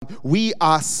we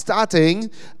are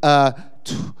starting an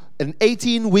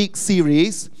 18-week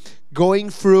series going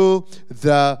through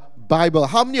the Bible.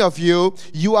 How many of you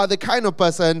are the kind of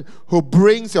person who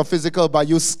brings your physical, but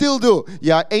you still do?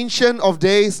 You're ancient of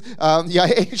days. You're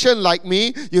ancient like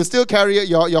me. You still carry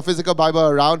your physical Bible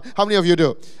around. How many of you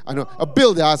do? I know.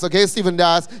 Bill does. Okay. Stephen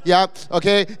does. Yeah.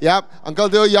 Okay. Yeah. Uncle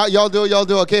do. Yeah. Y'all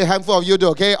do. Okay. Handful of you do.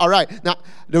 Okay. All right. Now,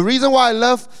 the reason why I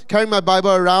love carrying my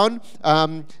Bible around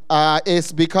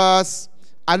is because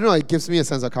I don't know, it gives me a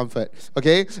sense of comfort,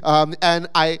 okay? And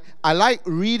I like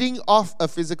reading off a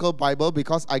physical Bible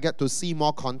because I get to see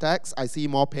more context, I see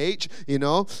more page, you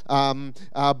know.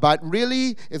 But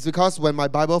really, it's because when my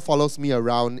Bible follows me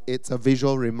around, it's a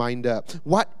visual reminder.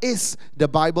 What is the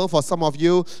Bible for some of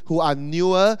you who are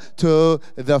newer to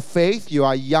the faith? You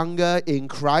are younger in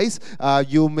Christ.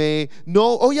 You may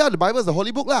know, oh yeah, the Bible is the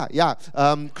holy book lah. Yeah,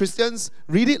 Christians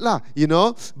read it lah, you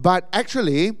know. But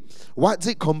actually, what's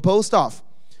it composed of?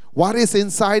 What is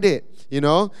inside it, you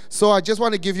know? So I just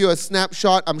want to give you a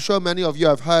snapshot. I'm sure many of you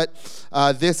have heard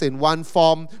this in one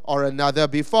form or another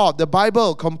before. The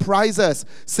Bible comprises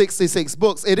 66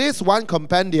 books. It is one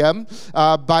compendium,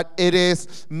 but it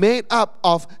is made up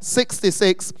of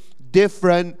 66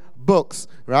 different books,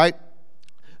 right?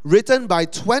 Written by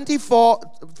 40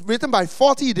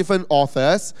 different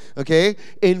authors, okay,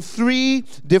 in 3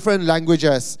 different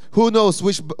languages. Who knows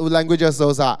which languages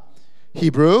those are?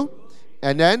 Hebrew,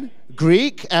 and then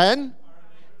Greek and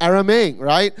Aramaic,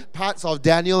 right? Parts of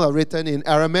Daniel are written in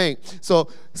Aramaic. So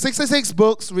 66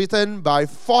 books written by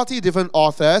 40 different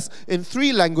authors in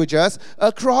 3 languages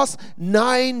across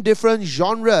 9 different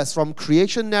genres, from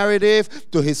creation narrative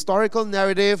to historical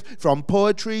narrative, from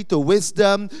poetry to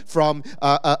wisdom, from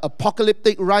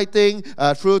apocalyptic writing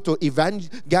through to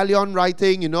evangelion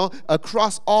writing, you know,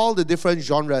 across all the different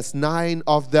genres, 9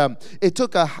 of them. It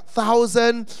took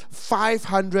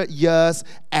 1,500 years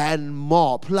and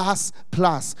more, plus,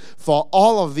 for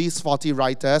all of these 40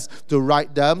 writers to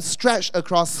write them, stretched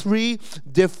across 3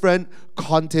 different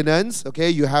continents. Okay,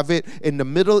 you have it in the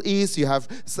Middle East, you have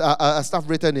stuff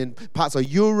written in parts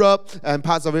of Europe, and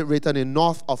parts of it written in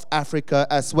north of Africa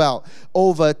as well.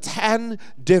 Over 10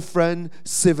 different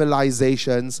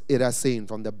civilizations it has seen,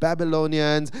 from the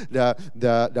Babylonians,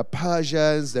 the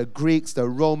Persians, the Greeks, the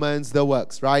Romans, the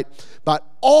works, right? But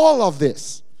all of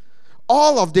this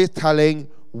telling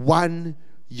one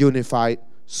unified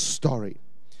story.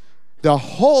 The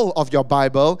whole of your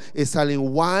Bible is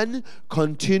telling one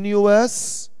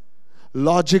continuous,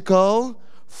 logical,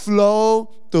 flow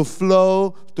to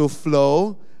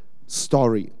flow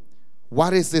story.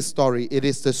 What is this story? It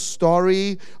is the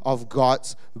story of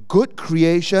God's good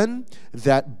creation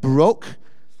that broke,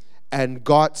 and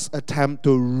God's attempt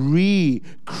to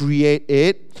recreate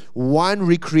it, one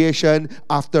recreation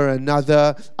after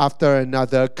another,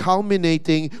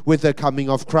 culminating with the coming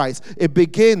of Christ. It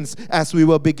begins, as we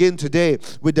will begin today,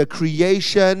 with the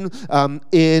creation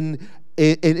in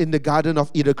the Garden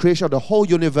of Eden, creation of the whole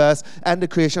universe, and the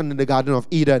creation in the Garden of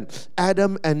Eden.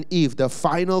 Adam and Eve, the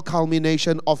final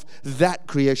culmination of that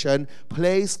creation,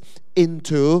 placed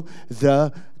into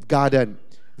the garden.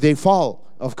 They fall,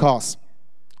 of course.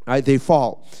 Right, they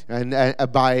fall, and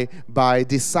by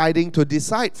deciding to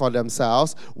decide for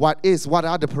themselves what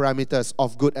are the parameters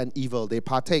of good and evil. They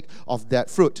partake of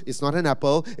that fruit. It's not an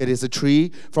apple; it is a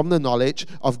tree from the knowledge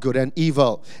of good and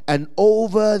evil. And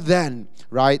over then,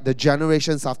 right, the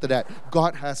generations after that,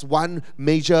 God has one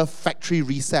major factory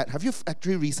reset. Have you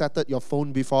factory resetted your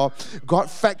phone before? God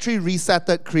factory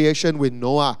resetted creation with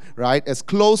Noah, right? As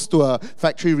close to a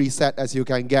factory reset as you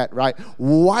can get, right?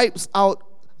 Wipes out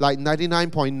like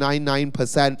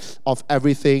 99.99% of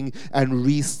everything and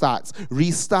restarts.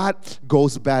 Restart,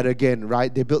 goes bad again,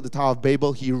 right? They built the Tower of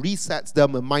Babel. He resets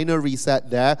them, a minor reset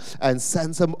there, and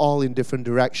sends them all in different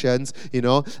directions, you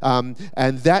know.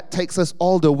 And that takes us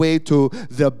all the way to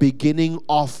the beginning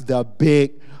of the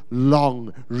big,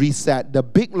 long reset. The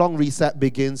big, long reset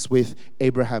begins with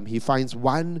Abraham. He finds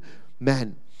one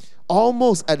man,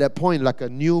 almost at that point like a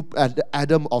new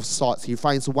Adam of sorts. He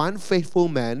finds one faithful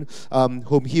man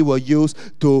whom he will use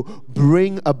to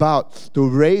bring about, to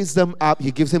raise them up.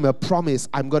 He gives him a promise.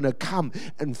 I'm going to come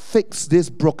and fix this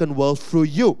broken world through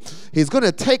you. He's going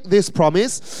to take this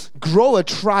promise, grow a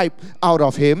tribe out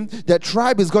of him. That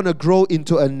tribe is going to grow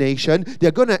into a nation.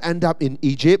 They're going to end up in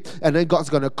Egypt, and then God's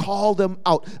going to call them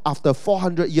out after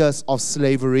 400 years of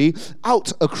slavery,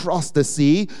 out across the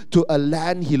sea to a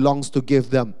land he longs to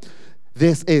give them.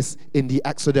 This is in the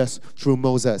Exodus through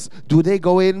Moses. Do they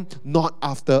go in? Not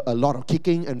after a lot of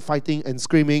kicking and fighting and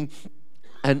screaming.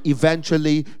 And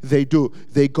eventually they do.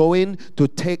 They go in to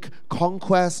take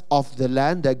conquest of the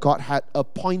land that God had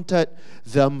appointed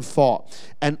them for.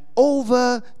 And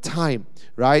over time,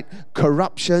 right,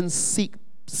 corruption seeps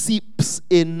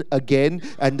in again,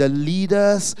 and the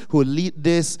leaders who lead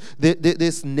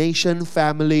this nation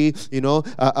family,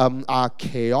 are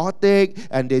chaotic,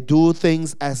 and they do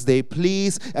things as they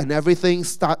please, and everything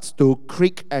starts to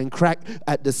creak and crack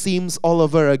at the seams all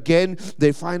over again.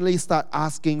 They finally start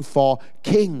asking for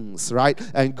kings, right?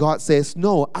 And God says,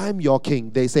 no, I'm your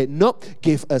king. They say, nope,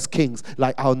 give us kings.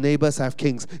 Like our neighbors have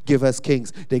kings, give us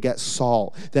kings. They get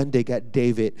Saul, then they get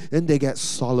David, then they get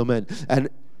Solomon. And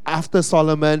after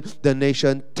Solomon, the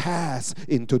nation tears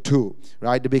into two,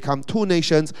 right? They become two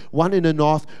nations, one in the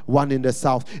north, one in the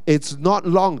south. It's not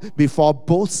long before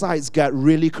both sides get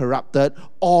really corrupted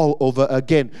all over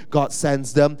again. God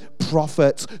sends them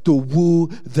prophets to woo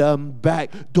them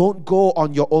back. Don't go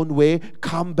on your own way.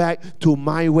 Come back to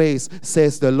my ways,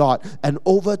 says the Lord. And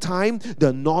over time,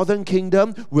 the northern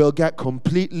kingdom will get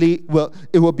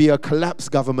it will be a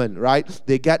collapsed government, right?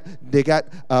 They get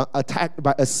attacked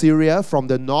by Assyria from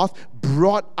the north,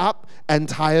 brought up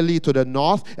entirely to the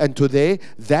north, and today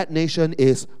that nation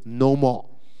is no more.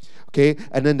 Okay,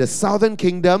 and then the southern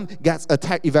kingdom gets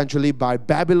attacked eventually by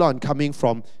Babylon coming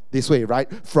from this way, right?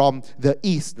 From the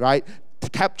east, right?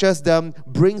 Captures them,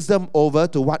 brings them over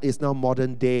to what is now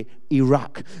modern day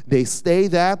Iraq. They stay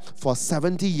there for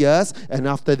 70 years, and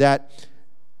after that,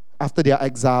 after their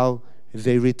exile,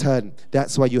 they return.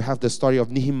 That's why you have the story of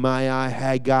Nehemiah,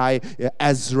 Haggai,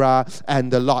 Ezra,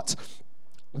 and the lot.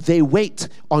 They wait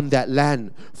on that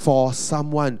land for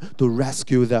someone to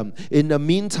rescue them. In the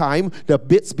meantime, the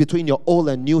bits between your Old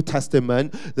and New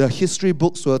Testament, the history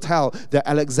books will tell that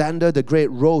Alexander the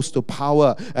Great rose to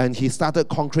power, and he started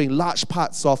conquering large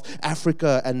parts of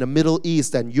Africa and the Middle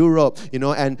East and Europe,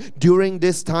 and during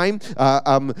this time,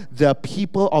 the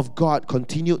people of God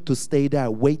continued to stay there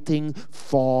waiting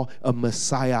for a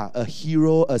Messiah, a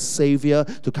hero, a savior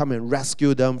to come and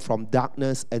rescue them from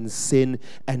darkness and sin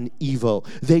and evil.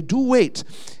 They do wait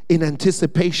in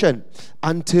anticipation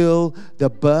until the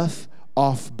birth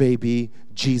of baby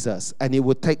Jesus. And it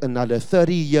would take another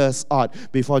 30 years odd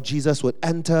before Jesus would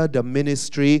enter the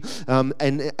ministry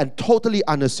in a totally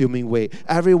unassuming way.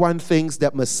 Everyone thinks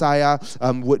that Messiah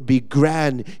would be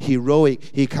grand, heroic.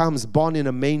 He comes born in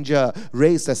a manger,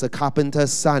 raised as a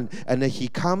carpenter's son, and then he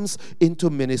comes into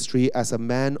ministry as a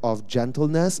man of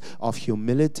gentleness, of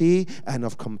humility, and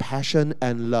of compassion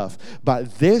and love.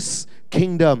 But this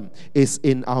kingdom is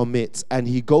in our midst, and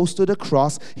he goes to the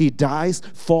cross. He dies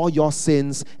for your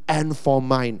sins and for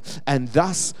mine, and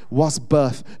thus was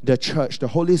birthed the church. The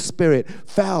Holy Spirit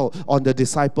fell on the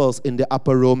disciples in the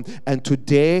upper room, and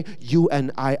today you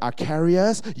and I are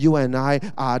carriers. You and I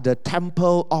are the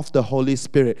temple of the Holy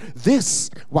Spirit. This,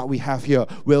 what we have here,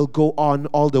 will go on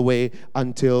all the way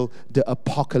until the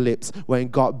apocalypse, when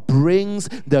God brings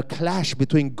the clash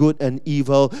between good and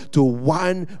evil to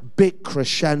one big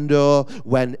crescendo,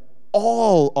 when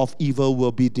all of evil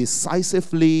will be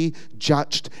decisively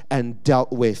judged and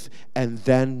dealt with. And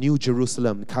then New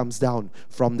Jerusalem comes down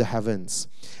from the heavens,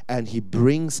 and he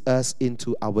brings us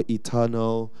into our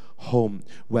eternal home,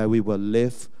 where we will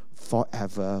live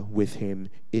forever with him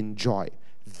in joy.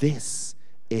 This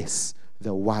is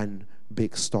the one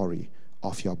big story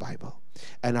of your Bible.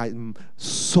 And I'm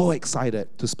so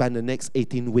excited to spend the next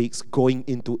 18 weeks going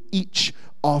into each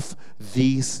of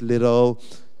these little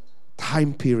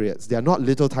time periods. They are not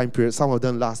little time periods. Some of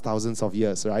them last thousands of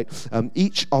years, right?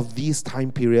 Each of these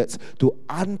time periods to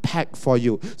unpack for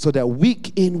you, so that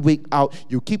week in, week out,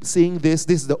 you keep seeing this.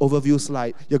 This is the overview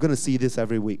slide. You're going to see this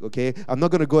every week, okay? I'm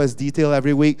not going to go as detailed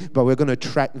every week, but we're going to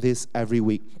track this every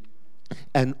week.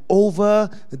 And over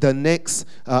the next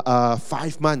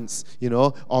 5 months,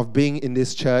 of being in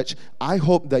this church, I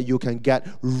hope that you can get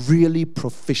really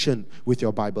proficient with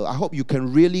your Bible. I hope you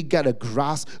can really get a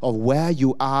grasp of where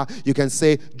you are. You can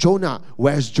say, Jonah,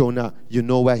 where's Jonah? You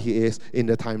know where he is in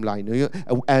the timeline,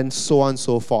 and so on and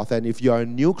so forth. And if you're a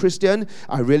new Christian,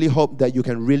 I really hope that you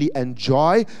can really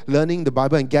enjoy learning the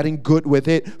Bible and getting good with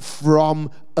it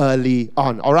from early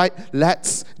on. All right,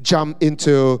 let's jump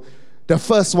into the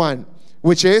first one,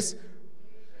 which is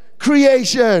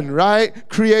creation, right?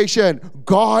 Creation.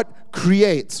 God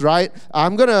creates, right?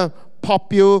 I'm going to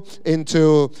pop you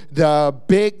into the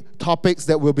big topics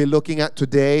that we'll be looking at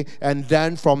today, and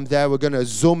then from there we're going to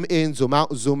zoom in, zoom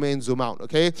out, zoom in, zoom out,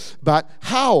 okay? But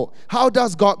how? How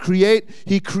does God create?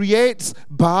 He creates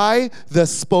by the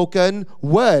spoken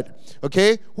word,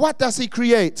 okay? What does he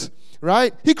create?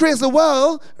 right? He creates the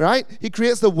world, right? He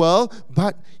creates the world,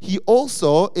 but he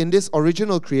also, in this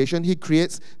original creation, he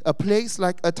creates a place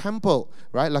like a temple,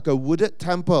 right? Like a wooded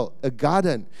temple, a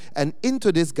garden. And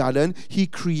into this garden, he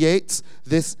creates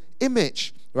this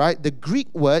image, right? The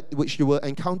Greek word, which you will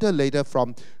encounter later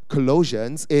from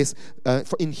Colossians, is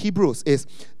in Hebrews, is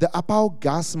the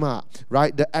apaugasma,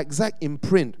 right? The exact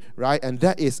imprint, right? And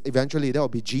that is eventually, that will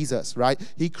be Jesus, right?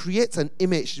 He creates an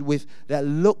image with that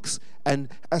looks and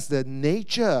as the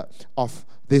nature of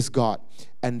this God.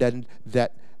 And then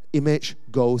that image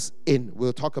goes in.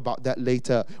 We'll talk about that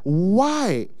later.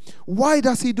 Why? Why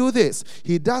does he do this?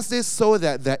 He does this so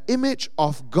that the image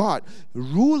of God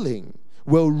ruling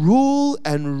will rule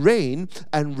and reign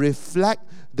and reflect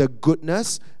the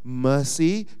goodness,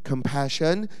 mercy,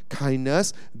 compassion,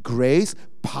 kindness, grace,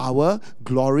 power,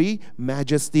 glory,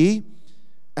 majesty,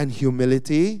 and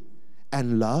humility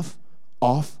and love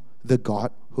of the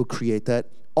God who created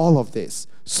all of this.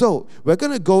 So, we're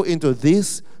going to go into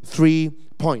these 3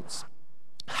 points.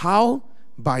 How?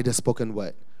 By the spoken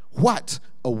word. What?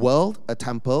 A world, a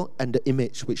temple, and the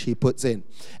image which he puts in.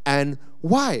 And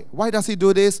why? Why does he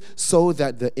do this? So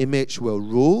that the image will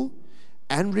rule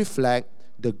and reflect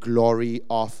the glory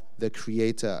of the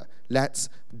Creator. Let's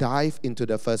dive into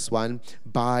the first one,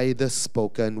 by the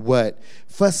spoken word.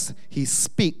 First, he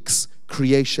speaks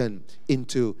creation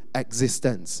into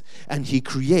existence, and he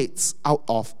creates out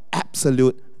of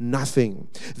absolute nothing.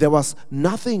 There was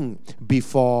nothing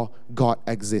before God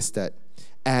existed,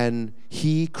 and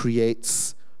he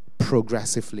creates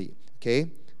progressively. Okay?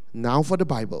 Now for the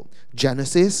Bible.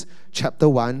 Genesis chapter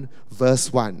 1,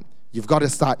 verse 1. You've got to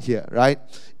start here, right?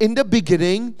 In the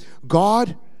beginning,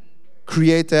 God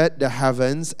created the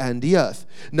heavens and the earth.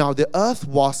 Now the earth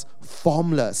was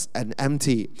formless and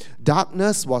empty.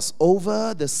 Darkness was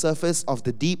over the surface of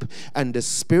the deep, and the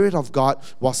Spirit of God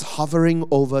was hovering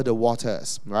over the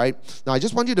waters, right? Now I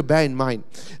just want you to bear in mind,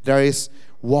 there is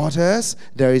waters,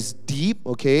 there is deep,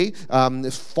 okay?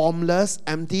 It's formless,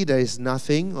 empty, there is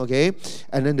nothing, okay?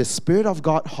 And then the Spirit of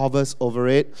God hovers over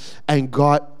it, and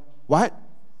God, what?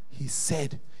 He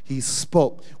said, he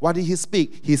spoke. What did he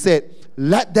speak? He said,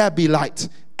 let there be light.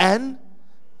 And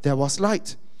there was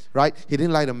light, right? He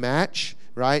didn't light a match,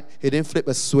 right? He didn't flip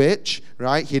a switch,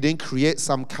 right? He didn't create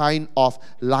some kind of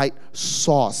light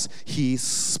source. He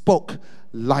spoke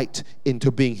light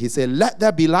into being. He said, let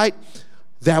there be light.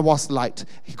 There was light.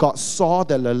 God saw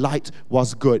that the light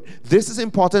was good. This is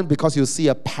important because you see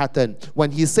a pattern.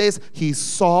 When he says he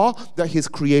saw that his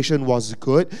creation was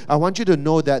good, I want you to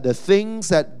know that the things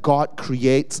that God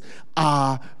creates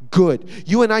are good.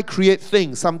 You and I create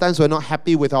things. Sometimes we're not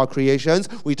happy with our creations.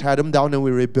 We tear them down and we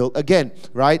rebuild again,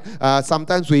 right?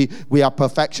 Sometimes we are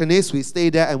perfectionists. We stay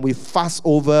there and we fuss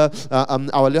over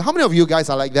our... How many of you guys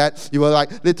are like that? You will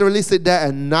like literally sit there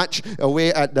and nudge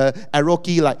away at the arrow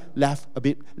key, like left a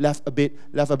bit, left a bit,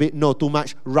 left a bit. No, too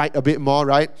much. Right a bit more,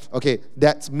 right? Okay,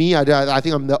 that's me. I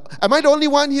think I'm the... Am I the only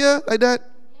one here like that?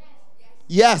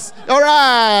 Yes. All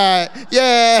right.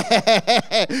 Yeah.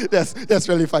 That's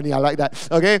really funny. I like that.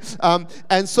 Okay.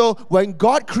 And so when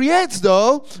God creates,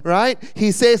 though, right,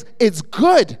 he says it's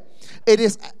good.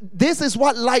 This is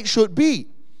what light should be.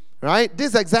 Right? This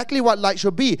is exactly what light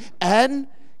should be. And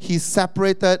he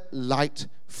separated light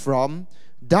from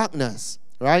darkness.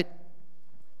 Right?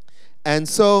 And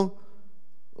so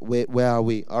where are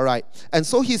we? All right. And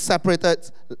so he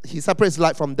separates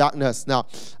light from darkness. Now,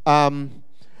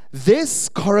 this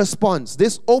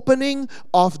opening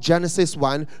of Genesis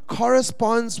 1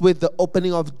 corresponds with the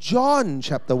opening of John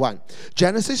chapter 1.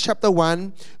 Genesis chapter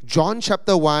 1, John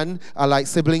chapter 1 are like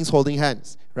siblings holding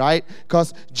hands, right?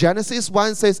 Because Genesis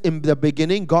 1 says, in the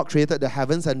beginning, God created the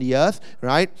heavens and the earth,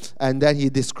 right? And then he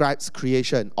describes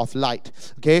creation of light,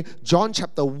 okay? John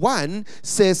chapter 1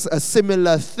 says a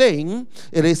similar thing.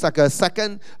 It is like a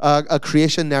second a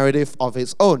creation narrative of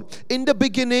its own. In the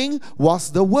beginning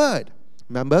was the Word.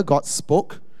 Remember, God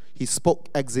spoke. He spoke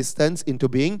existence into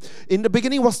being. In the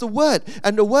beginning was the Word,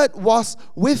 and the Word was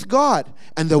with God.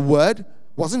 And the Word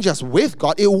wasn't just with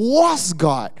God, it was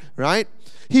God, right?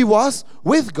 He was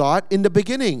with God in the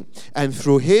beginning, and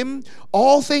through him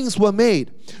all things were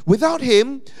made. Without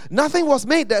him, nothing was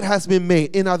made that has been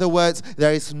made. In other words,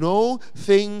 there is no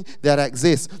thing that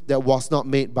exists that was not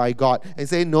made by God. And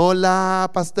say, no lah,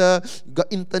 pastor, you got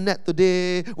internet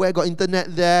today, where got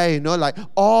internet there? Like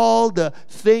all the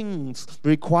things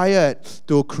required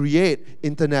to create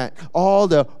internet, all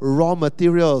the raw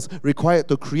materials required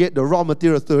to create the raw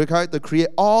materials, required to create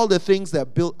all the things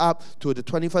that built up to the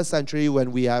 21st century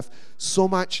when we have so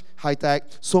much high-tech,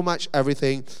 so much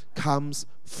everything comes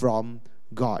from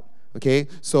God. Okay?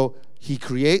 So he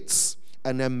creates,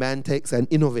 and then man takes and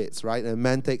innovates, right? And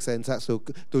man takes and starts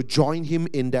to join him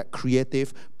in that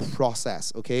creative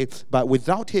process, okay? But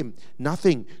without him,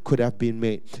 nothing could have been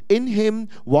made. In him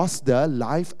was the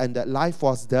life, and that life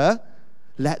was the,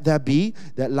 let there be,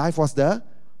 that life was the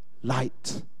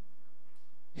light.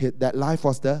 That life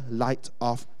was the light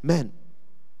of man.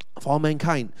 For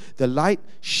mankind, the light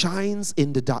shines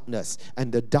in the darkness,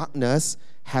 and the darkness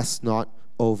has not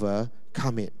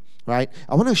overcome it. Right?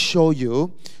 I want to show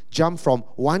you, jump from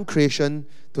one creation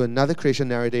to another creation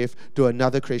narrative to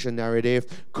another creation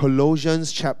narrative.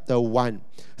 Colossians chapter 1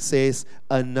 says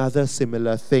another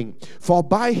similar thing. For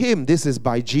by him, this is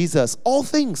by Jesus, all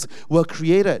things were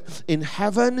created in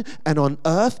heaven and on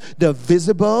earth, the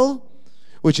visible,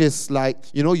 which is like,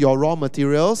 your raw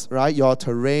materials, right? Your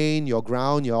terrain, your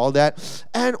ground, your all that.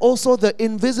 And also the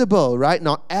invisible, right?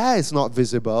 Now, air is not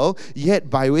visible, yet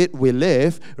by it we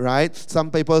live, right? Some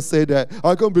people say that,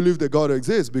 I can't believe that God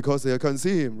exists because they can't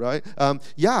see him, right?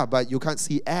 Yeah, but you can't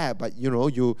see air, but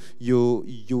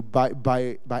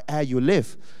by air you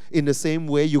live. In the same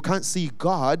way, you can't see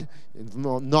God,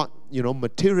 not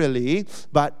materially,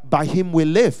 but by him we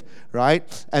live,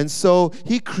 right? And so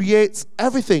he creates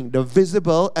everything, the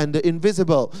visible and the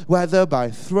invisible, whether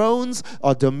by thrones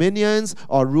or dominions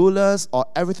or rulers or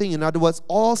everything. In other words,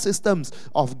 all systems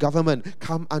of government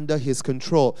come under his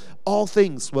control. All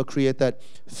things were created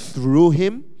through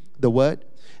him, the word,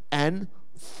 and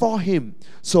for him.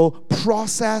 So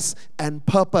process and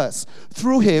purpose.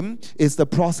 Through him is the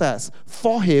process.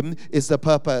 For him is the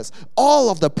purpose. All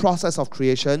of the process of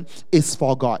creation is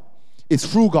for God. It's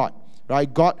through God.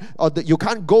 Right? God, you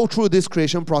can't go through this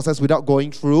creation process without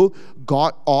going through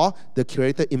God or the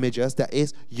created images, that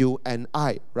is you and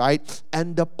I, right?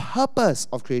 And the purpose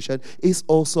of creation is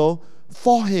also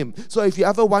for him. So if you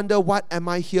ever wonder, what am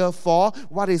I here for?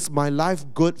 What is my life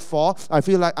good for? I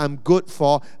feel like I'm good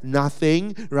for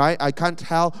nothing, right? I can't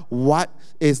tell what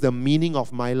is the meaning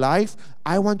of my life.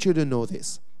 I want you to know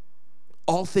this.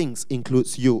 All things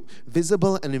includes you.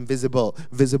 Visible and invisible.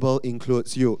 Visible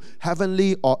includes you.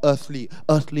 Heavenly or earthly.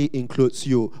 Earthly includes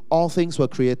you. All things were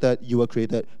created. You were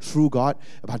created through God,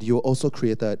 but you were also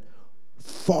created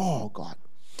for God.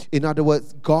 In other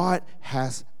words, God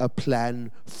has a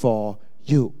plan for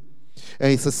you.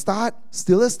 And it's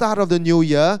still a start of the new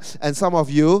year, and some of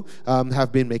you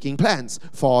have been making plans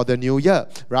for the new year,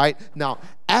 right? Now,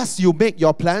 as you make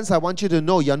your plans, I want you to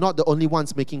know you're not the only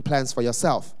ones making plans for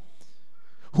yourself.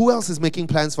 Who else is making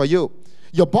plans for you?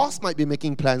 Your boss might be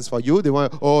making plans for you. They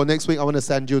want, next week I want to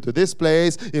send you to this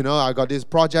place. I got this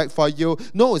project for you.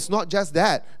 No, it's not just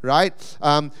that, right?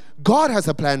 God has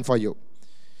a plan for you.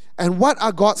 And what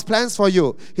are God's plans for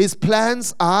you? His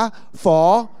plans are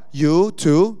for you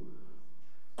to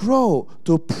grow,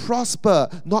 to prosper,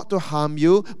 not to harm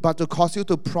you, but to cause you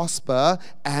to prosper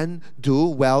and do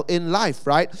well in life,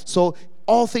 right? So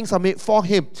all things are made for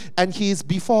him, and he is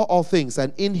before all things,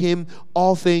 and in him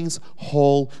all things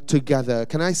hold together.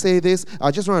 Can I say this?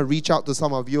 I just want to reach out to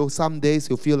some of you. Some days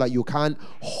you feel like you can't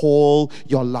hold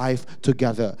your life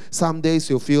together. Some days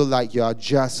you feel like you're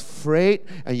just frayed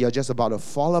and you're just about to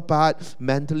fall apart.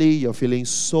 Mentally, you're feeling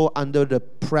so under the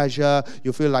pressure.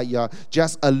 You feel like you're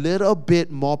just a little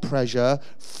bit more pressure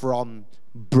from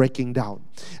breaking down.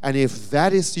 And if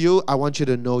that is you, I want you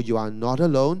to know you are not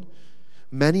alone.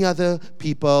 Many other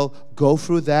people go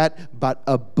through that, but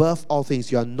above all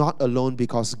things, you are not alone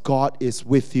because God is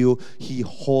with you. He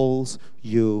holds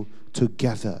you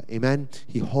together. Amen?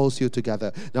 He holds you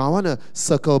together. Now, I want to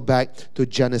circle back to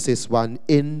Genesis 1.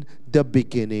 In the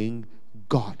beginning,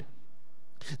 God.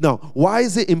 Now, why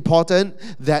is it important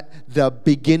that the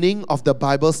beginning of the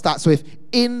Bible starts with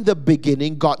in the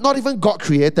beginning, God? Not even God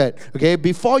created, okay?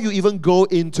 Before you even go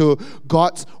into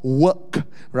God's work,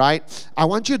 right? I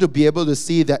want you to be able to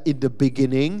see that in the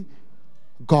beginning,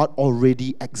 God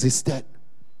already existed.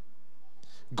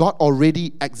 God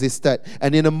already existed.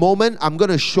 And in a moment, I'm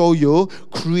going to show you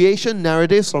creation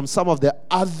narratives from some of the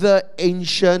other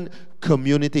ancient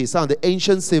communities, some of the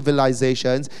ancient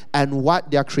civilizations, and what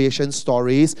their creation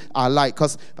stories are like.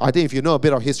 Because I think if you know a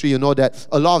bit of history, you know that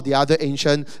a lot of the other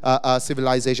ancient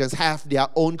civilizations have their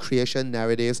own creation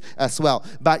narratives as well.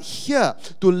 But here,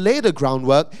 to lay the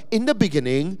groundwork, in the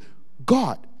beginning,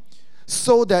 God.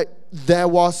 So that there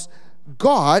was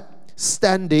God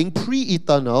standing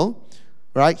pre-eternal,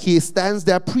 right? He stands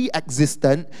there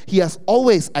pre-existent. He has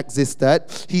always existed.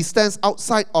 He stands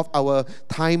outside of our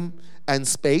time and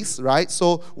space, right?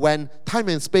 So when time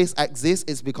and space exist,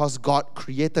 it's because God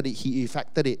created it. He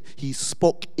effected it. He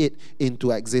spoke it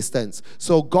into existence.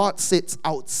 So God sits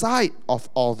outside of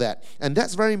all that. And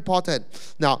that's very important.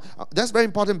 Now, that's very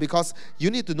important because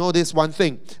you need to know this one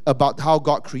thing about how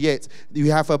God creates.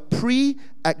 You have a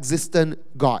pre-existent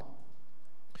God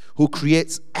who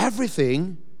creates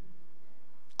everything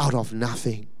out of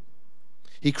nothing.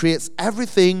 He creates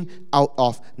everything out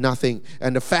of nothing.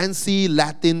 And the fancy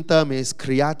Latin term is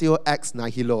creatio ex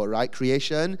nihilo, right?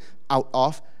 Creation out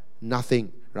of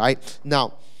nothing, right?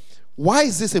 Now, why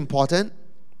is this important?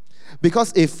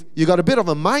 Because if you got a bit of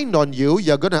a mind on you,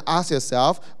 you're going to ask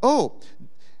yourself,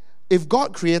 if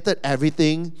God created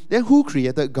everything, then who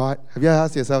created God? Have you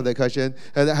asked yourself that question?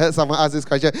 Have you heard someone ask this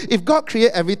question? If God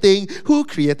created everything, who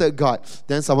created God?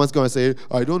 Then someone's going to say,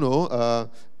 I don't know.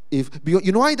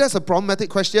 You know why that's a problematic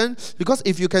question? Because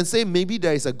if you can say maybe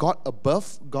there is a God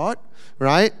above God,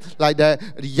 right? Like that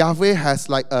Yahweh has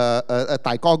like a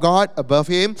Taiko God above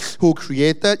him who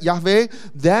created Yahweh,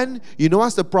 then you know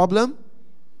what's the problem?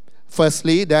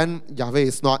 Firstly, then Yahweh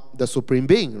is not the supreme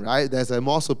being, right? There's a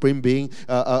more supreme being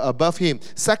above him.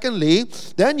 Secondly,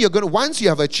 then once you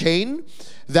have a chain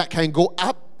that can go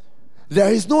up,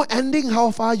 there is no ending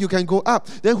how far you can go up.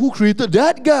 Then who created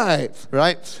that guy,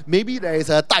 right? Maybe there is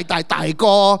a Tai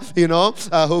Go,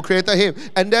 who created him.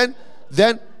 And then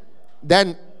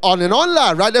on and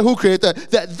on, right? Then who created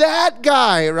that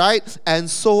guy, right? And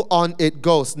so on it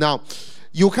goes. Now,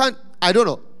 you can't, I don't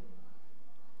know.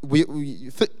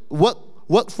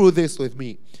 Work through this with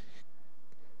me.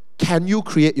 Can you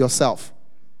create yourself?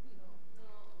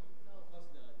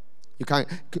 You can't.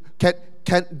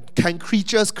 Can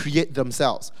creatures create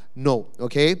themselves? No.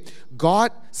 Okay.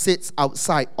 God sits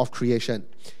outside of creation.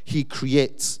 He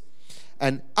creates,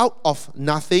 and out of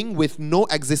nothing, with no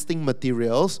existing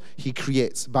materials, he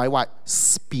creates by what?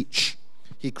 Speech.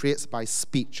 He creates by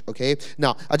speech, okay?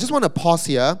 Now, I just want to pause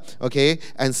here, okay,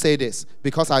 and say this,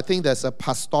 because I think there's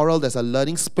a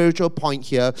learning spiritual point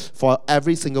here for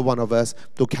every single one of us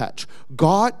to catch.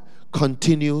 God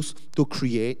continues to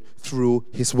create through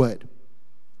his word.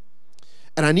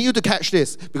 And I need you to catch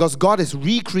this, because God is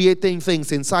recreating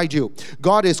things inside you.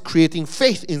 God is creating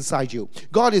faith inside you.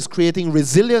 God is creating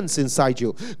resilience inside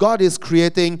you. God is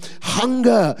creating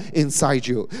hunger inside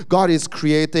you. God is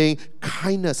creating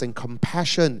kindness and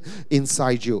compassion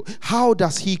inside you. How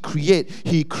does he create?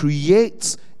 He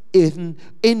creates in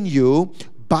you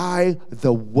by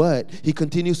the word. He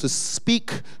continues to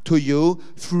speak to you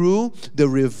through the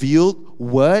revealed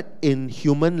word in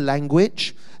human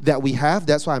language that we have.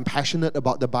 That's why I'm passionate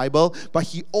about the Bible. But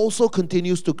he also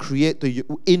continues to create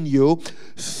in you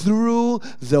through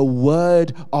the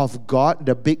word of God,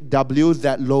 the big W,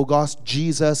 that Logos,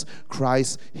 Jesus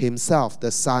Christ himself,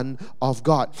 the Son of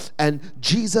God. And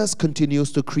Jesus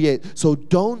continues to create. So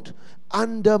don't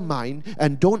undermine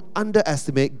and don't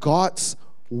underestimate God's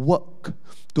work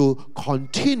to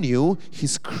continue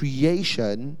his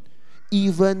creation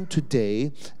even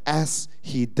today as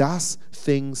he does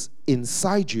things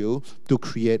inside you to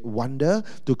create wonder,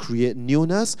 to create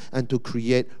newness, and to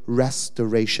create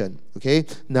restoration. Okay?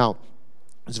 Now,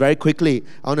 just very quickly,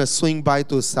 I want to swing by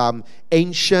to some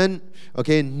ancient,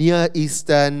 Near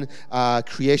Eastern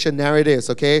creation narratives.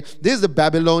 Okay? This is the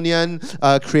Babylonian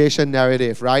creation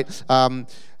narrative, right?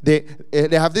 They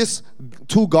have these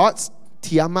two gods,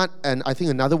 Tiamat, and I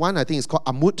think another one, I think it's called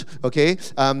Amut, okay?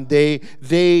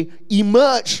 They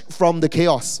emerge from the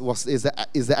chaos, is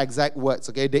the exact words,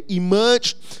 okay? They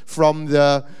emerge from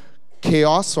the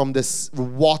chaos, from the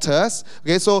waters,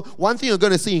 okay? So one thing you're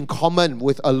going to see in common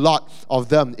with a lot of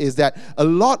them is that a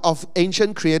lot of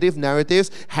ancient creation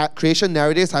narratives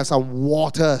have some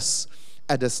waters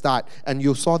at the start, and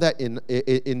you saw that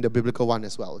in the biblical one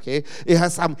as well, okay? It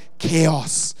has some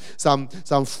chaos, some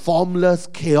formless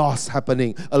chaos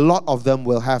happening. A lot of them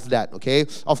will have that, okay?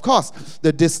 Of course,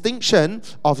 the distinction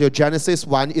of your Genesis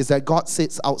 1 is that God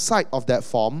sits outside of that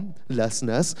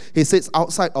formlessness. He sits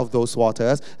outside of those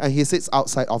waters, and he sits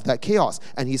outside of that chaos,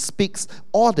 and he speaks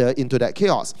order into that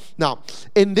chaos. Now,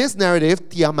 in this narrative,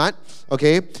 Tiamat,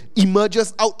 okay,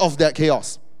 emerges out of that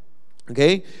chaos.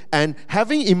 Okay, and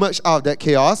having emerged out of that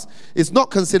chaos is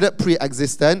not considered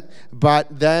pre-existent, but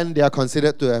then they are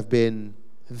considered to have been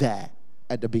there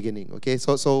at the beginning. Okay,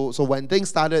 so when things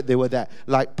started, they were there,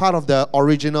 like part of the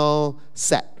original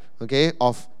set, okay,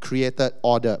 of created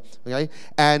order. Okay,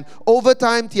 and over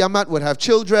time, Tiamat would have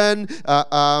children.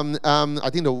 I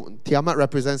think the Tiamat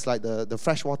represents like the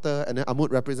fresh water, and then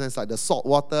Amut represents like the salt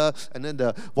water, and then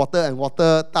the water and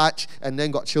water touch, and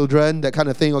then got children, that kind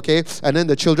of thing. Okay, and then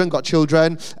the children got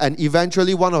children, and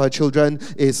eventually one of the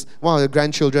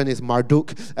grandchildren is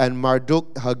Marduk, and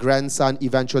Marduk, her grandson,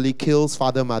 eventually kills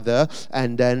father, mother,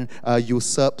 and then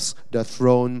usurps the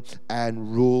throne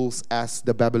and rules as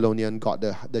the Babylonian god,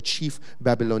 the chief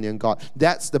Babylonian god.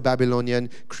 That's the Babylonian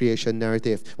creation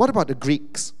narrative. What about the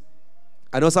Greeks?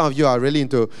 I know some of you are really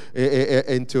into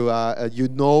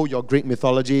your Greek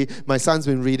mythology. My son's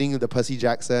been reading the Percy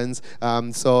Jacksons,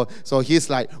 so he's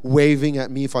like waving at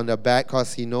me from the back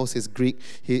because he knows his Greek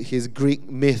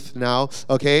myth now.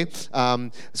 Okay,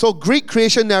 so Greek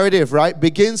creation narrative, right,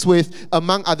 begins with,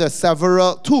 among others,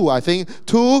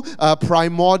 two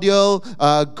primordial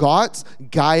gods,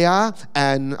 Gaia,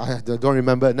 and I don't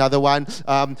remember another one,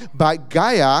 but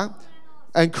Gaia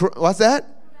and what's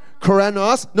that?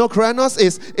 Kronos? No, Kronos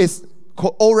is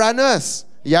Uranus.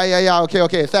 Yeah.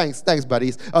 Okay. Thanks,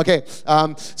 buddies. Okay.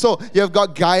 So you've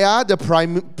got Gaia, the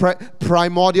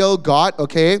primordial god.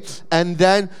 Okay, and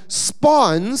then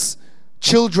spawns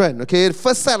children. Okay, the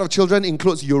first set of children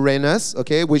includes Uranus.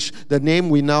 Okay, which the name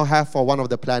we now have for one of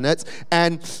the planets,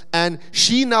 and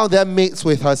she now then mates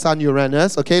with her son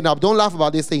Uranus. Okay, now don't laugh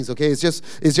about these things. Okay, it's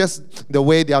just the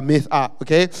way their myths are.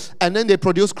 Okay, and then they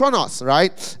produce Kronos,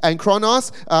 right? And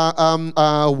Kronos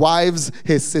wives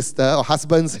his sister or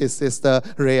husbands his sister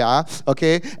Rhea.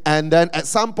 Okay, and then at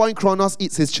some point Kronos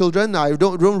eats his children. Now, I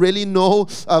don't really know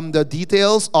the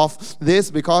details of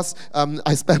this because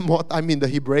I spend more time in the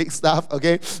Hebraic stuff.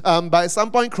 Okay, but at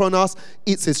some point Kronos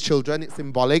eats his children. It's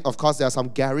symbolic. Of course, there are some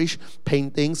garish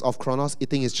paintings of Kronos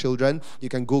eating his children. You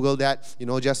can Google that.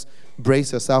 Just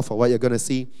brace yourself for what you're going to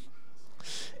see.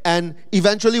 And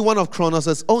eventually one of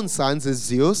Kronos' own sons is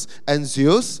Zeus. And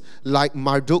Zeus, like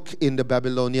Marduk in the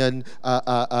Babylonian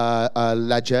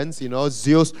legends,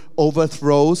 Zeus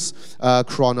overthrows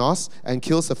Kronos and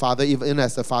kills the father, even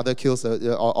as the father kills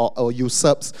or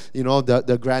usurps,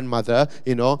 the grandmother,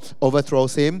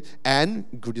 overthrows him. And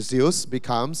Zeus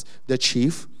becomes the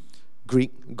chief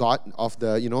Greek god of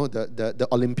the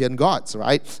Olympian gods,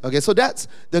 right? Okay, so that's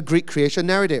the Greek creation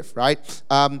narrative, right?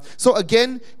 So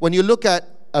again, when you look at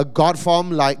a god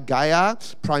form like Gaia,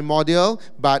 primordial,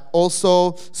 but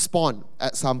also spawn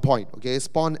at some point. Okay,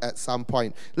 spawn at some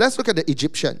point. Let's look at the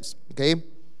Egyptians. Okay,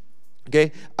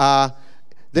 the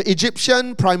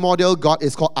Egyptian primordial god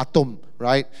is called Atum,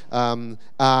 right?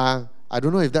 I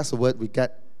don't know if that's the word we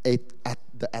get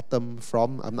the atom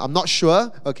from. I'm not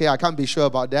sure. Okay, I can't be sure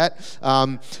about that.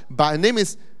 But her name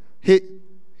is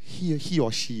he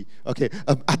or she. Okay,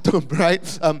 Atum, right?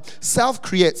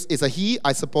 Self-creates is a he,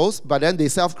 I suppose, but then they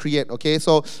self-create. Okay,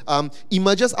 so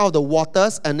emerges out of the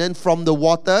waters, and then from the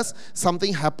waters,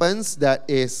 something happens that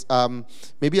is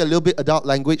maybe a little bit adult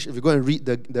language if you go and read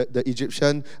the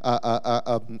Egyptian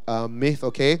myth.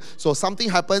 Okay, so something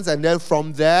happens, and then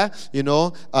from there,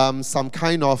 some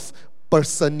kind of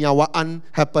persenyawaan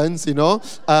happens, and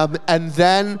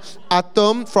then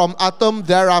from Atum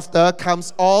thereafter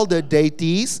comes all the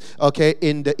deities, okay,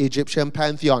 in the Egyptian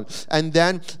pantheon. And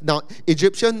then, now,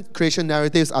 Egyptian creation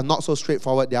narratives are not so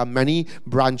straightforward. There are many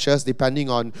branches depending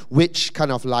on which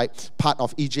kind of like part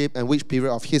of Egypt and which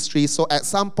period of history. So at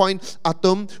some point,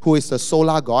 Atum, who is the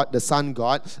solar god, the sun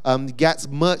god, gets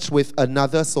merged with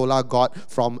another solar god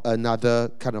from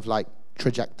another kind of like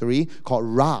trajectory called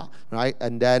Ra, right?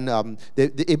 And then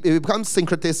it becomes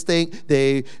syncretistic.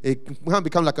 It can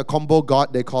become like a combo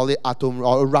god. They call it Atum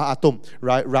or Ra Atum,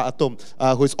 right? Ra Atum,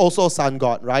 who is also sun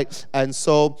god, right? And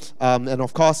so, and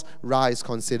of course, Ra is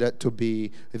considered to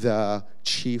be the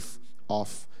chief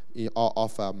of the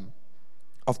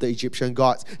Egyptian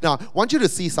gods. Now, I want you to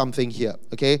see something here,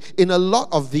 okay? In a lot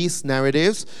of these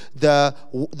narratives, the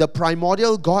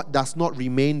primordial god does not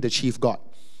remain the chief god.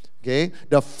 Okay,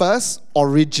 the first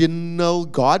original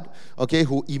God, okay,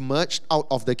 who emerged out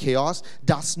of the chaos,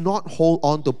 does not hold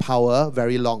on to power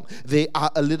very long. They are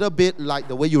a little bit like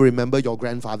the way you remember your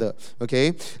grandfather,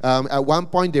 okay? At one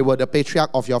point, they were the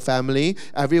patriarch of your family.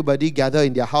 Everybody gather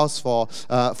in their house for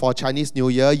Chinese New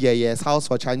Year, yes, house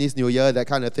for Chinese New Year, that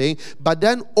kind of thing. But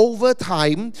then over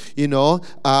time, your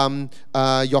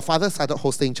father started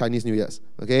hosting Chinese New Year's,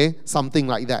 okay? Something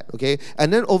like that, okay?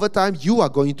 And then over time, you are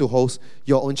going to host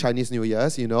your own Chinese New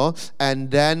Year's,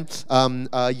 and then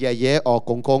ye or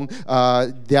kong kong,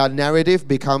 their narrative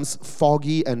becomes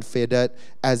foggy and faded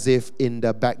as if in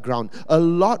the background. A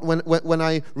lot, when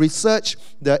I research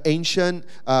the ancient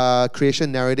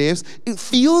creation narratives, it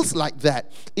feels like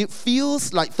that. It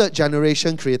feels like third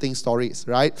generation creating stories,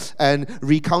 right? And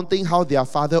recounting how their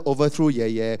father overthrew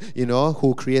Ye,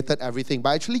 who created everything. But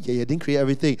actually, Ye didn't create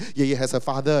everything. Ye has a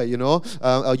father,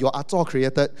 your ato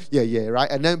created Ye, right?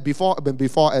 And then before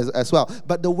as well.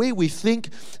 But the way we think,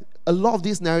 a lot of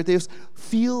these narratives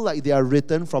feel like they are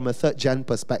written from a third gen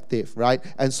perspective, right?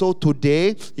 And so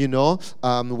today,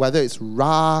 whether it's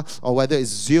Ra or whether it's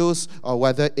Zeus or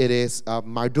whether it is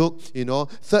Marduk,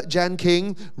 third gen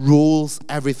king rules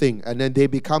everything, and then they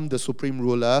become the supreme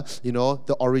ruler.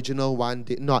 The original one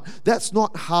did not. That's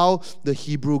not how the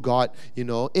Hebrew God,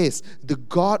 is. The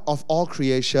God of all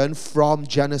creation from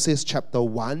Genesis chapter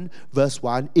 1, verse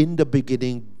 1, in the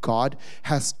beginning, God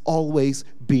has always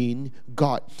been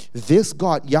God. This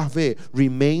God, Yahweh,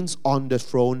 remains on the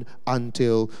throne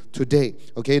until today.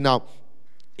 Okay, now,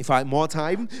 if I had more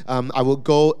time, I will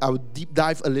deep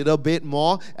dive a little bit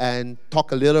more and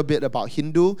talk a little bit about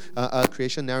Hindu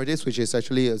creation narratives, which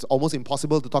is almost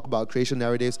impossible to talk about creation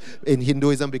narratives in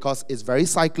Hinduism because it's very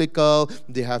cyclical.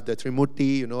 They have the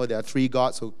Trimurti, there are three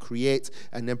gods who create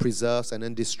and then preserves and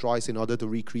then destroys in order to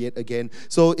recreate again.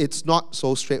 So it's not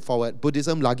so straightforward.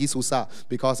 Buddhism lagi susah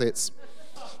because it's...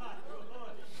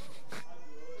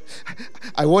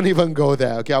 I won't even go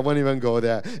there, okay? I won't even go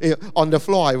there. On the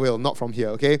floor I will, not from here,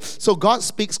 okay? So God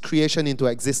speaks creation into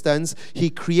existence. He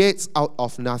creates out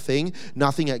of nothing.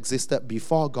 Nothing existed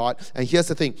before God. And here's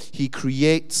the thing. He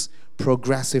creates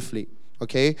progressively.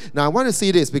 Okay? Now I want to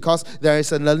see this because there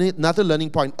is another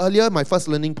learning point. Earlier, my first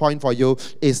learning point for you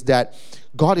is that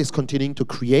God is continuing to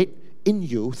create in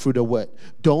you through the Word.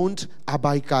 Don't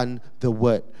abaikan the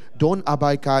Word. Don't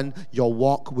abaikan your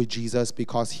walk with Jesus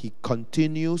because He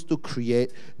continues to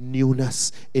create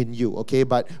newness in you. Okay,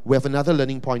 but we have another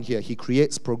learning point here. He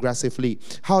creates progressively.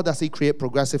 How does He create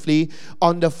progressively?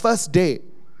 On the first day,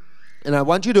 and I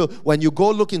want you to, when you go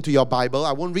look into your Bible,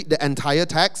 I won't read the entire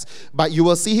text, but you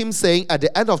will see Him saying at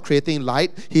the end of creating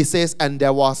light, He says, and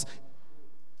there was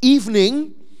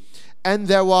evening and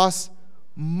there was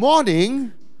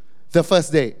morning the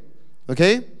first day.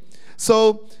 Okay?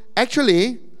 So,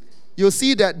 actually, you'll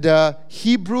see that the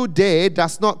Hebrew day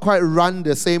does not quite run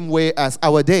the same way as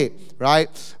our day, right?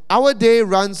 Our day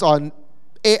runs on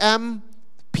AM,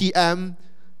 PM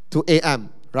to AM,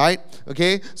 right?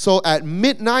 Okay, so at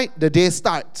midnight, the day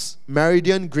starts.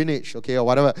 Meridian, Greenwich, okay, or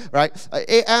whatever, right?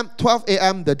 12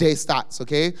 a.m., the day starts,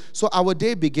 okay? So our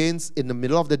day begins in the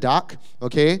middle of the dark,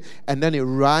 okay? And then it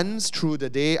runs through the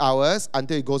day hours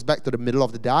until it goes back to the middle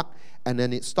of the dark. And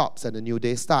then it stops and a new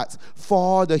day starts.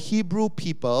 For the Hebrew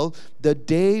people, the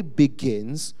day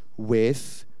begins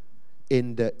with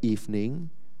in the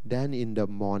evening, then in the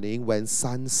morning. When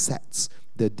sun sets,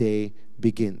 the day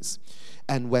begins.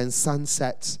 And when sun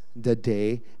sets, the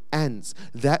day ends.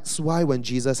 That's why when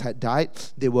Jesus had died,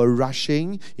 they were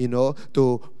rushing,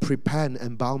 to prepare and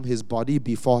embalm His body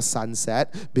before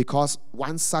sunset, because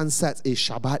once sunset is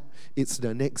Shabbat, it's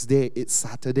the next day, it's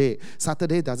Saturday.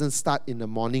 Saturday doesn't start in the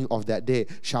morning of that day.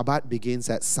 Shabbat begins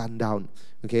at sundown.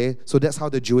 Okay, so that's how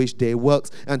the Jewish day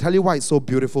works. And I'll tell you why it's so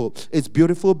beautiful. It's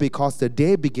beautiful because the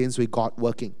day begins with God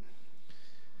working.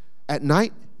 At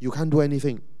night, you can't do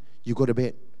anything. You go to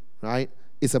bed, right?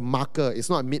 It's a marker. It's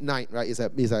not midnight, right? It's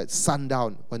a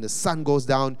sundown. When the sun goes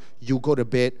down, you go to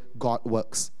bed, God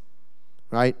works,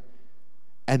 right?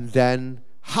 And then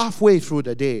halfway through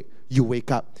the day, you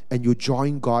wake up and you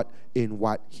join God in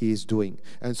what He is doing.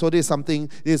 And so this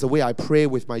is the way I pray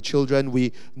with my children.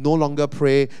 We no longer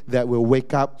pray that we'll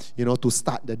wake up, to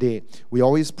start the day. We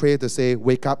always pray to say,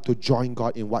 wake up to join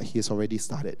God in what He has already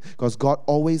started. Because God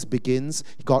always begins,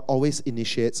 God always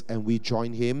initiates, and we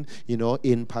join Him,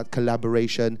 in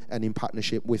collaboration and in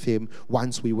partnership with Him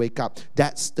once we wake up.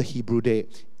 That's the Hebrew day.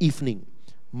 Evening,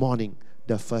 morning,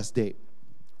 the first day.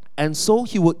 And so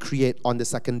He would create on the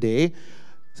second day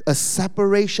a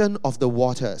separation of the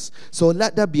waters. So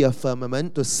let there be a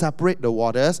firmament to separate the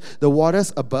waters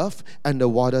above and the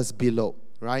waters below,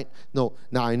 right? No,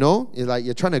 now I know, it's like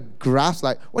you're trying to grasp,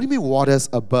 like, what do you mean waters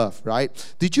above,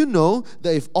 right? Did you know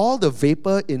that if all the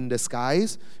vapor in the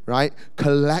skies, right,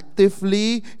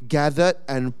 collectively gathered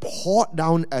and poured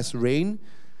down as rain,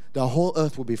 the whole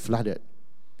earth would be flooded?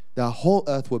 The whole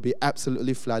earth would be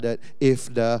absolutely flooded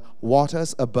if the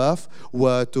waters above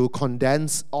were to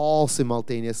condense all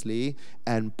simultaneously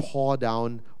and pour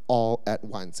down all at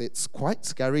once. It's quite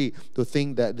scary to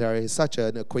think that there is such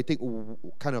an aquatic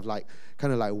kind of like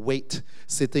weight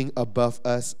sitting above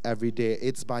us every day.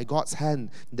 It's by God's hand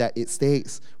that it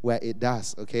stays where it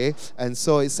does, okay? And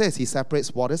so it says He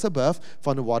separates waters above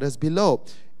from the waters below.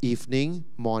 Evening,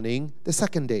 morning, the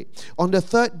second day. On the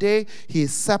third day, He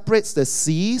separates the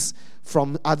seas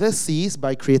from other seas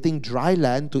by creating dry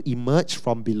land to emerge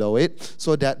from below it,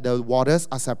 so that the waters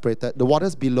are separated. The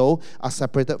waters below are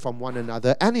separated from one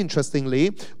another. And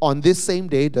interestingly, on this same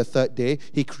day, the third day,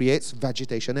 He creates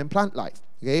vegetation and plant life.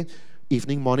 Okay?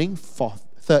 Evening, morning,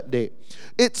 third day.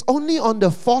 It's only on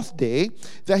the fourth day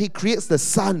that He creates the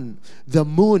sun, the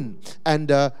moon,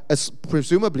 and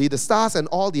presumably the stars and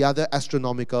all the other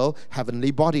astronomical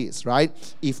heavenly bodies, right?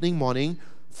 Evening, morning,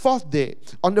 fourth day.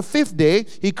 On the fifth day,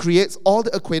 He creates all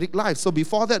the aquatic life. So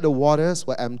before that, the waters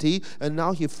were empty, and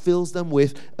now He fills them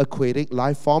with aquatic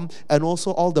life form, and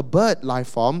also all the bird life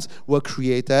forms were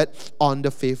created on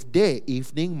the fifth day.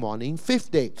 Evening, morning, fifth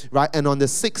day, right? And on the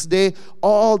sixth day,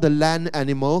 all the land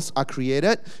animals are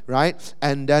created, right?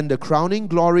 And then the crowning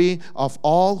glory of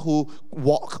all who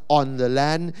walk on the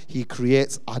land, He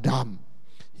creates Adam.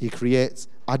 He creates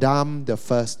Adam, the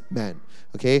first man.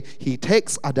 Okay? He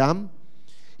takes Adam,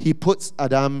 He puts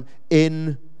Adam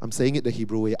in, I'm saying it the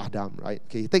Hebrew way, Adam, right?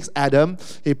 Okay, He takes Adam,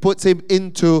 He puts him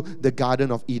into the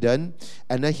Garden of Eden,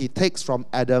 and then He takes from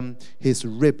Adam his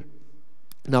rib.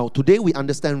 Now, today we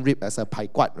understand rib as a pai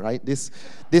quat, right? This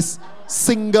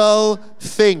single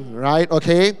thing, right?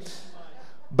 Okay?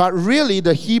 But really,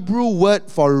 the Hebrew word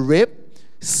for rib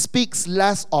speaks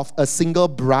less of a single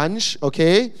branch,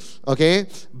 okay?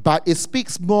 But it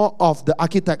speaks more of the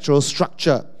architectural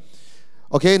structure.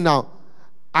 Okay, now,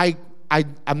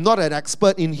 I'm not an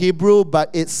expert in Hebrew, but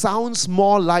it sounds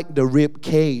more like the rib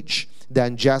cage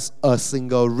than just a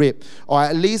single rib. Or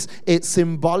at least it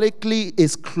symbolically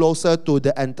is closer to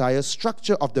the entire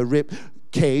structure of the rib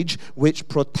cage, which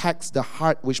protects the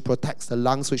heart, which protects the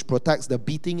lungs, which protects the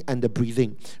beating and the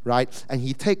breathing, right? And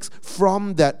He takes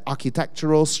from that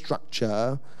architectural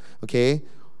structure, okay,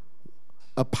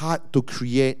 a part to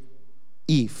create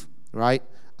Eve, right?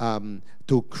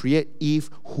 To create Eve,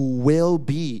 who will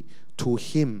be to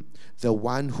Him the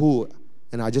one who,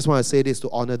 and I just want to say this to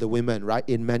honor the women, right?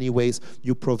 In many ways,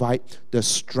 you provide the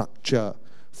structure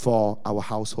for our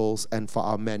households and for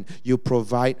our men. You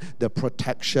provide the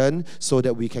protection so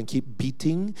that we can keep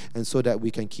beating and so that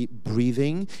we can keep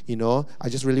breathing. You know, I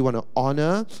just really want to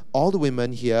honor all the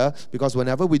women here, because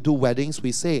whenever we do weddings,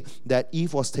 we say that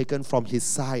Eve was taken from His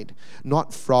side,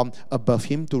 not from above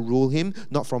Him to rule Him,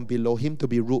 not from below Him to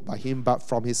be ruled by Him, but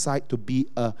from His side to be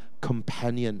a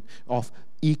companion of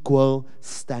equal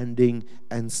standing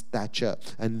and stature.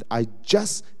 And I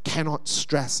just cannot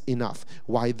stress enough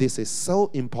why this is so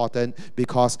important,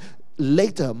 because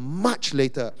later, much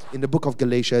later, in the book of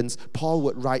Galatians, Paul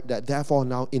would write that therefore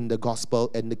now in the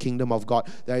gospel and the kingdom of God,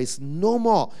 there is no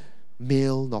more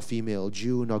male nor female,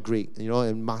 Jew nor Greek,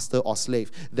 and master or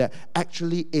slave. That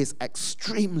actually is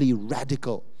extremely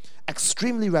radical,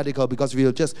 because if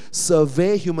you just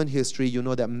survey human history, you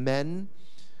know that men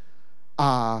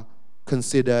are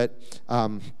considered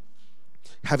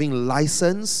having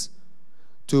license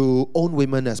to own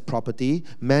women as property.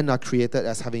 Men are created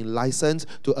as having license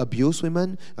to abuse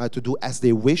women, to do as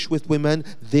they wish with women.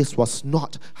 This was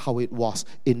not how it was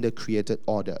in the created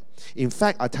order. In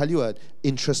fact, I'll tell you an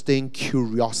interesting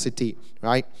curiosity,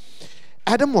 right?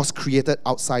 Adam was created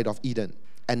outside of Eden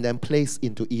and then placed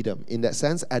into Eden. In that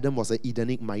sense, Adam was an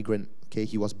Edenic migrant. Okay,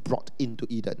 he was brought into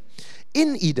Eden.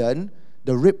 In Eden,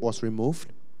 the rib was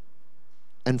removed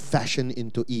and fashioned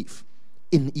into Eve.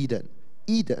 In Eden,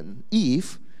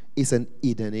 Eve is an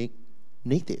Edenic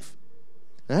native.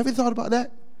 Have you thought about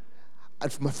that?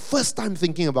 It's my first time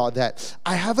thinking about that.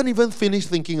 I haven't even finished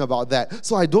thinking about that,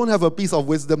 so I don't have a piece of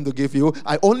wisdom to give you.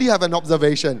 I only have an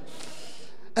observation.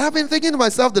 And I've been thinking to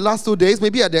myself the last 2 days,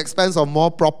 maybe at the expense of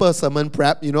more proper sermon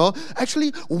prep,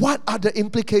 actually, what are the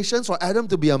implications for Adam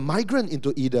to be a migrant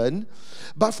into Eden,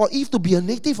 but for Eve to be a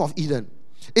native of Eden?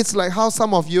 It's like how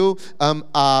some of you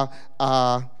are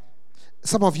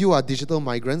digital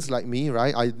migrants like me,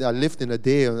 right? I lived in a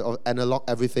day of analog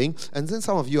everything, and then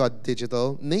some of you are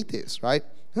digital natives, right?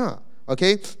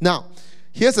 Okay? Now,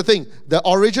 here's the thing. The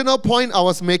original point I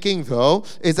was making, though,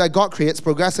 is that God creates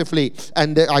progressively,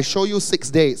 and I show you 6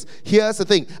 days. Here's the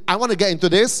thing. I want to get into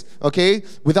this, okay,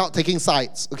 without taking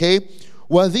sides, okay?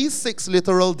 Were these 6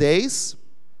 literal days,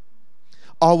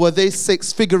 or were they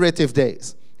 6 figurative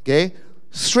days? Okay?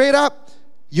 Straight up,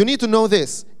 you need to know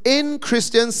this. In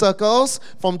Christian circles,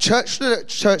 from church to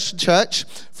church,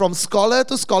 from scholar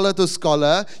to scholar to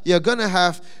scholar, you're going to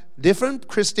have different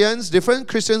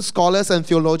Christian scholars and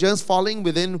theologians falling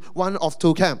within one of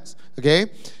two camps. Okay?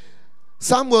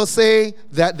 Some will say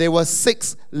that there were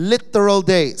 6 literal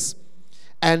days.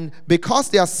 And because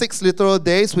there are 6 literal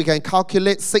days, we can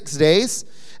calculate 6 days,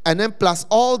 and then plus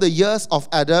all the years of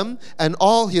Adam and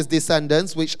all his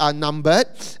descendants, which are numbered.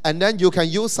 And then you can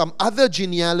use some other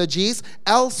genealogies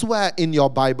elsewhere in your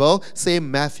Bible. Say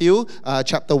Matthew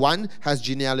chapter 1 has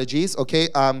genealogies. Okay,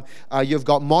 you've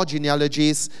got more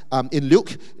genealogies in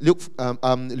Luke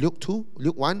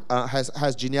 1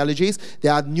 has genealogies.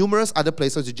 There are numerous other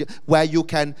places where you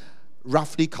can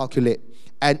roughly calculate.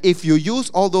 And if you use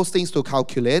all those things to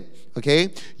calculate,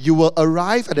 okay, you will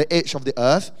arrive at the age of the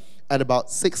earth at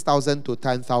about 6,000 to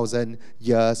 10,000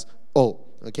 years old.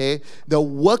 Okay, the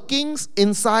workings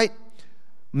inside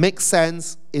make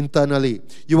sense internally.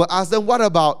 You will ask them, what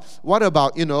about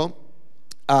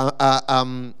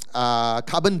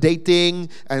carbon dating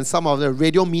and some of the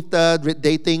radiometer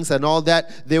datings and all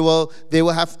that? They will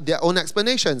have their own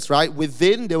explanations, right?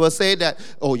 Within, they will say that,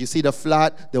 oh, you see the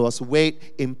flood, there was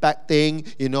weight impacting,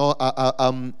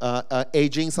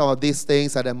 aging some of these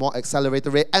things at a more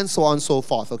accelerated rate, and so on and so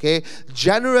forth. Okay,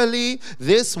 generally,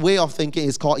 this way of thinking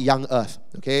is called young earth.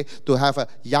 Okay, to have a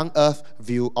young earth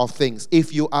view of things.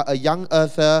 If you are a young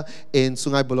earther in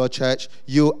Sungai Buloh Church,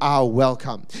 you are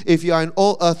welcome. If you are an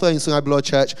old earther in Sungai Buloh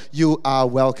Church, you are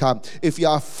welcome. If you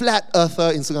are a flat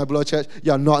earther in Sungai Buloh Church,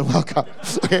 you are not welcome.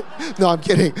 Okay? No, I'm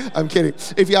kidding.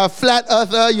 If you are a flat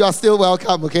earther, you are still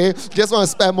welcome. Okay, just want to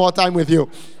spend more time with you.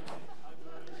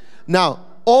 Now,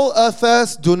 all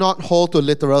earthers do not hold to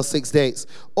literal 6 days.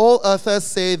 All earthers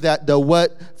say that the word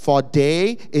for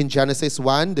day in Genesis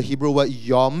 1, the Hebrew word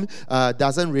yom,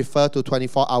 doesn't refer to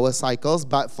 24-hour cycles,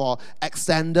 but for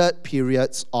extended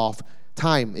periods of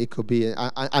time. It could be an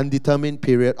undetermined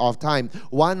period of time.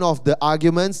 One of the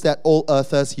arguments that all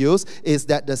earthers use is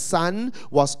that the sun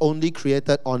was only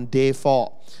created on day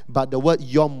 4. But the word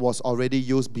yom was already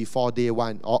used before day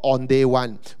 1 or on day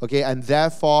 1. Okay, and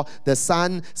therefore the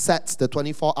sun sets the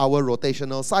 24-hour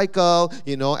rotational cycle,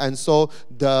 and so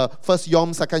the first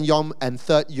yom, second yom, and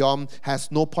third yom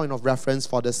has no point of reference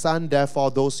for the sun.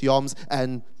 Therefore, those yoms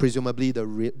and presumably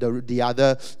the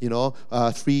other,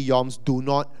 3 yoms do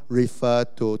not refer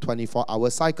to 24-hour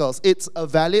cycles. It's a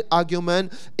valid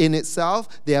argument in itself.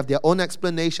 They have their own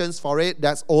explanations for it.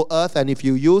 That's all earth. And if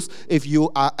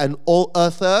you are an all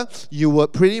earther, you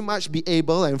would pretty much be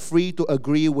able and free to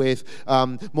agree with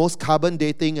most carbon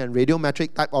dating and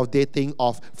radiometric type of dating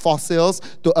of fossils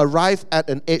to arrive at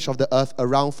an age of the earth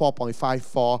around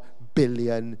 4.54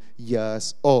 billion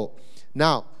years old.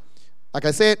 Now, like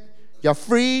I said, you're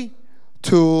free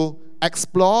to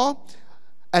explore,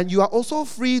 and you are also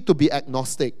free to be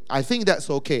agnostic. I think that's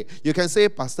okay. You can say,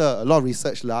 Pastor, a lot of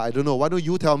research lah. I don't know. Why don't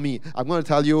you tell me? I'm going to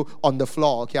tell you on the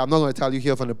floor. Okay, I'm not going to tell you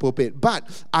here from the pulpit.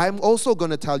 But I'm also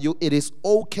going to tell you it is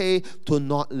okay to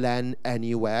not land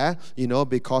anywhere,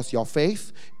 because your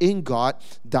faith in God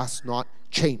does not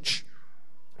change.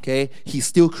 Okay, He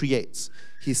still creates.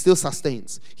 He still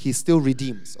sustains. He still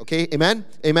redeems. Okay? Amen?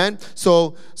 Amen?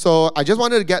 So I just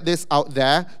wanted to get this out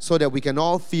there so that we can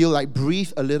all feel like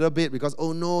breathe a little bit, because,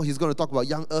 oh no, he's going to talk about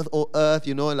young earth, old earth,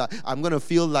 like I'm going to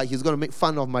feel like he's going to make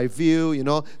fun of my view,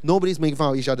 Nobody's making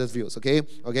fun of each other's views. Okay?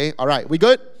 Okay? All right. We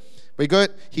good? We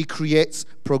good? He creates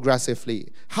progressively.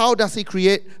 How does He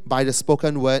create? By the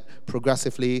spoken word,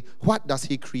 progressively. What does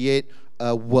He create?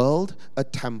 A world, a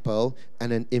temple,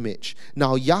 and an image.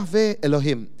 Now, Yahweh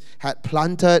Elohim had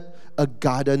planted a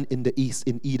garden in the east,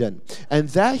 in Eden. And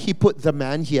there He put the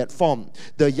man He had formed.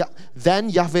 Then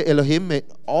Yahweh Elohim made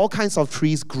all kinds of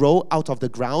trees grow out of the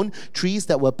ground, trees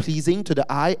that were pleasing to the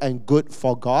eye and good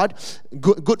for God,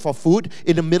 good for food.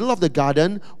 In the middle of the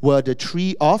garden were the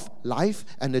tree of life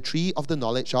and the tree of the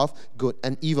knowledge of good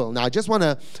and evil. Now, I just want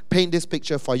to paint this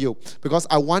picture for you, because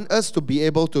I want us to be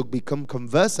able to become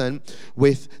conversant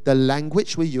with the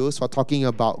language we use for talking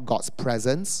about God's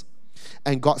presence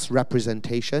and God's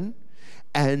representation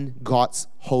and God's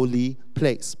holy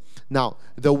place. Now,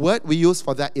 the word we use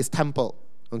for that is temple.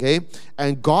 Okay?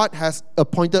 And God has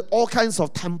appointed all kinds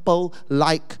of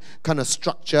temple-like kind of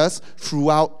structures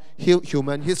throughout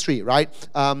human history, right?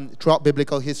 Throughout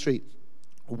biblical history.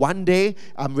 One day,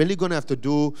 I'm really going to have to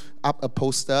do up a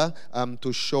poster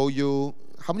to show you.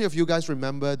 How many of you guys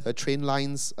remember the train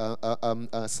lines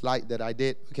slide that I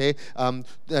did? Okay,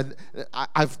 I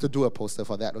have to do a poster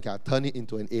for that. Okay, I'll turn it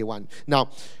into an A1. Now,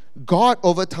 God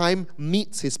over time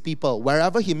meets His people.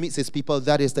 Wherever He meets His people,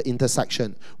 that is the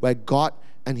intersection where God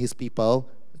and His people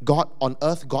God on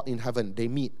earth, God in heaven. They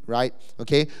meet, right?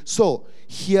 Okay, so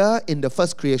here in the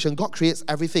first creation, God creates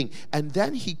everything. And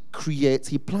then he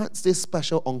plants this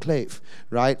special enclave,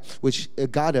 right? Which a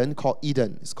garden called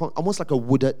Eden. It's called almost like a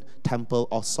wooded temple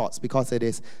of sorts because it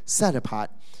is set apart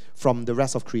from the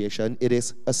rest of creation. It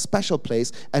is a special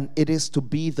place, and it is to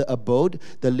be the abode,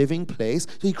 the living place.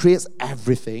 So he creates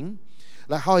everything.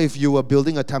 Like how if you were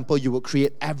building a temple, you would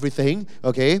create everything,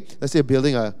 okay? Let's say you're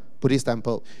building a Buddhist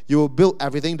temple. You will build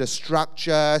everything, the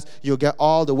structures, you'll get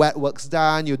all the wet works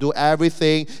done, you do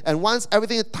everything. And once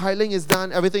everything, tiling is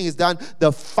done, everything is done,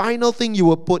 the final thing you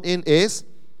will put in is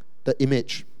the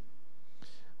image.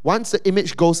 Once the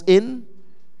image goes in,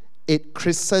 it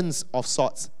christens of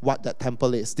sorts what that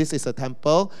temple is. This is a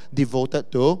temple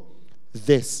devoted to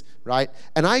this, right?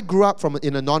 And I grew up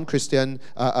in a non-Christian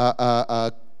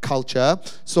culture,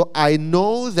 so I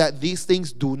know that these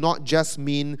things do not just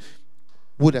mean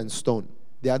wood and stone.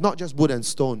 They are not just wood and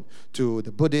stone to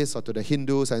the Buddhists or to the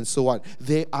Hindus and so on.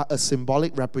 They are a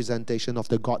symbolic representation of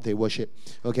the God they worship,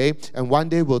 okay? And one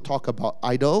day we'll talk about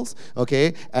idols,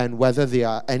 okay? And whether they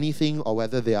are anything or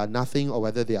whether they are nothing or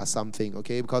whether they are something,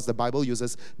 okay? Because the Bible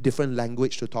uses different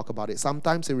language to talk about it.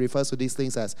 Sometimes it refers to these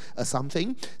things as a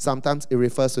something. Sometimes it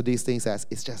refers to these things as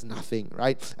it's just nothing,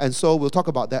 right? And so we'll talk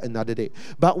about that another day.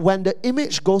 But when the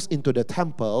image goes into the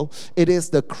temple, it is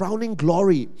the crowning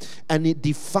glory and it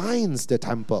defines the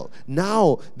temple.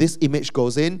 Now, this image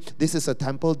goes in. This is a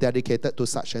temple dedicated to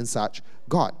such and such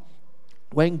God.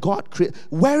 When God created,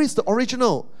 where is the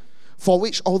original for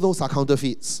which all those are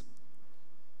counterfeits?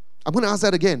 I'm going to ask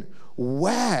that again.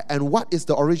 Where and what is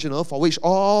the original for which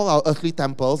all our earthly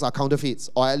temples are counterfeits,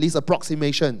 or at least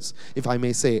approximations, if I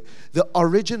may say? The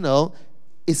original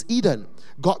is Eden.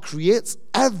 God creates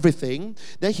everything.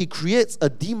 Then he creates a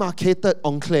demarcated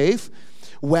enclave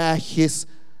where his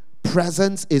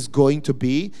presence is going to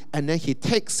be, and then he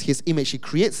takes his image. He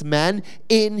creates man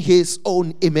in his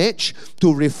own image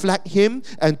to reflect him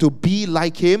and to be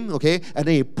like him, okay? And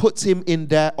then he puts him in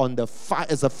there on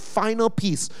as a final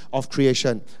piece of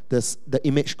creation. The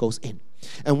image goes in.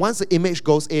 And once the image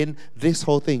goes in, this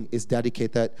whole thing is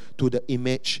dedicated to the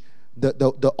image,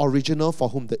 the original for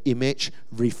whom the image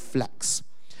reflects.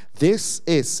 This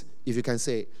is, if you can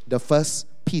say, the first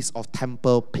piece of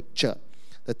temple picture.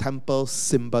 The temple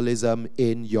symbolism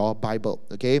in your Bible,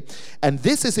 okay? And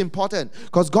this is important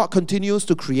because God continues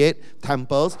to create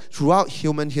temples throughout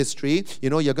human history. You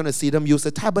know, you're going to see them use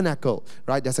the tabernacle,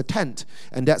 right? There's a tent,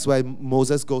 and that's where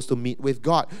Moses goes to meet with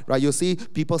God, right? You'll see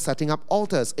people setting up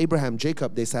altars. Abraham,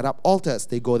 Jacob, they set up altars.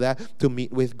 They go there to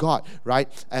meet with God, right?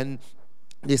 And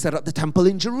they set up the temple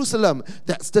in Jerusalem.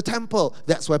 That's the temple.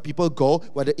 That's where people go,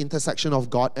 where the intersection of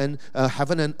God and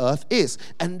heaven and earth is.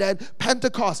 And then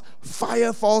Pentecost,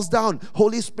 fire falls down.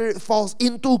 Holy Spirit falls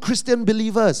into Christian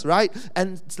believers, right?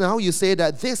 And now you say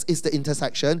that this is the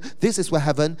intersection. This is where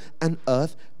heaven and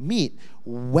earth meet.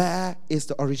 Where is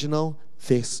the original?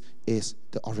 This is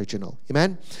the original.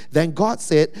 Amen? Then God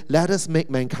said, let us make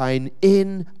mankind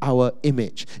in our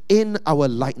image, in our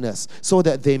likeness, so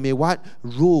that they may what?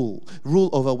 Rule. Rule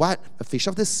over what? The fish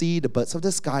of the sea, the birds of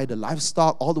the sky, the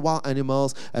livestock, all the wild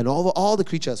animals, and over all the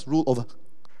creatures. Rule over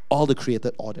all the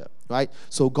created order, right?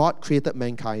 So God created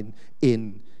mankind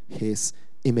in his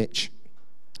image.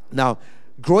 Now,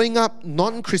 growing up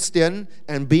non-Christian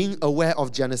and being aware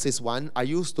of Genesis 1, I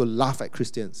used to laugh at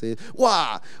Christians. Say,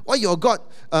 wow, why your God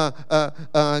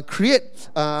create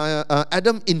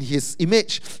Adam in his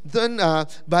image? Then,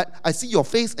 but I see your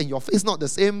face and your face not the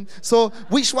same. So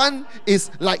which one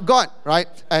is like God, right?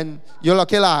 And you're like,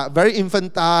 okay lah, very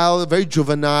infantile, very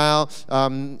juvenile.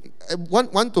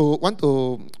 Want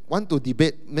to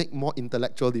debate, make more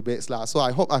intellectual debates lah. So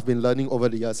I hope I've been learning over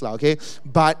the years lah. Okay,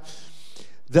 but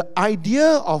the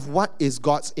idea of what is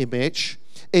God's image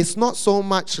is not so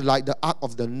much like the arc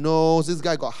of the nose. This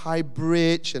guy got high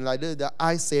bridge and like the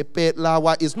eye sepet lah.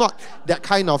 What? It's not that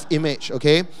kind of image,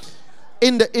 okay?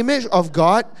 In the image of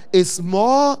God, it's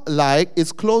more like,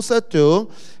 it's closer to,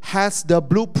 has the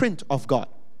blueprint of God.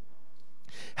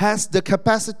 Has the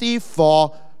capacity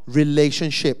for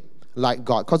relationship like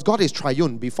God. Because God is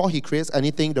triune. Before he creates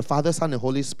anything, the Father, Son, and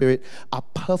Holy Spirit are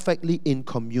perfectly in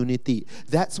community.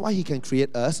 That's why he can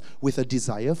create us with a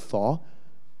desire for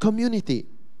community.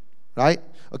 Right?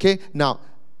 Okay? Now,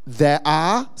 there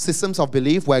are systems of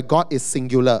belief where God is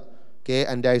singular. Okay?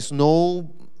 And there is no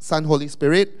Son, Holy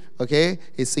Spirit. Okay?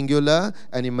 He's singular.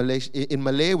 And in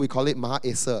Malay, we call it Maha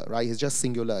Esa. Right? He's just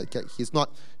singular. Okay? He's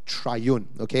not triune.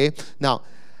 Okay? Now,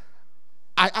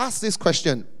 I ask this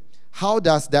question. How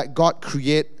does that God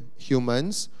create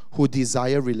humans who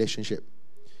desire relationship?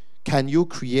 Can you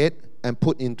create and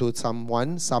put into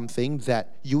someone something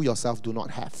that you yourself do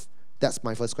not have? That's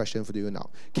my first question for you now.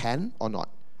 Can or not?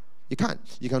 You can't.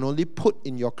 You can only put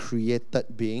in your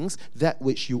created beings that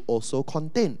which you also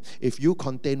contain. If you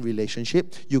contain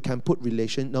relationship, you can put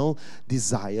relational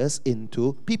desires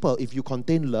into people. If you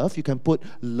contain love, you can put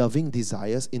loving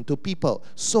desires into people.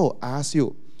 So, I ask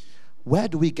you, where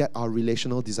do we get our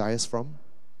relational desires from?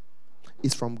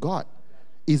 It's from God.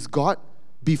 Is God,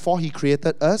 before He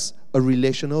created us, a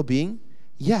relational being?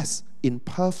 Yes, in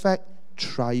perfect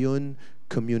triune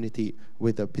community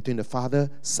between the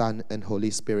Father, Son, and Holy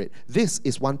Spirit. This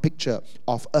is one picture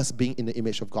of us being in the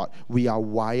image of God. We are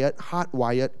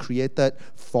hardwired, created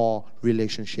for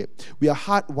relationship. We are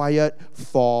hardwired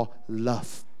for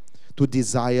love. To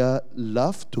desire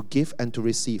love, to give and to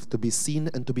receive, to be seen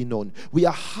and to be known. We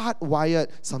are hardwired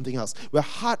something else. We are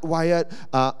hardwired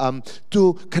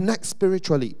to connect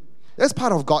spiritually. That's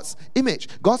part of God's image.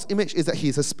 God's image is that He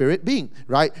is a spirit being,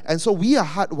 right? And so we are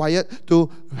hardwired to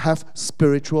have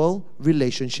spiritual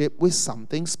relationship with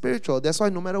something spiritual. That's why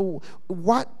no matter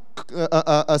what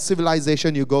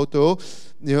civilization you go to,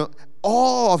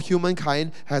 all of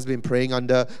humankind has been praying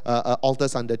under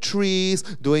altars under trees,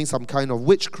 doing some kind of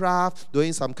witchcraft,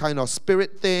 doing some kind of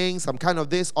spirit thing, some kind of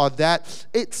this or that.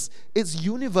 It's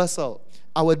universal.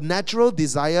 Our natural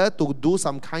desire to do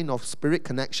some kind of spirit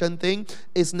connection thing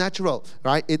is natural,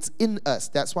 right? It's in us.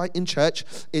 That's why in church,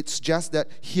 it's just that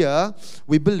here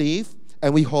we believe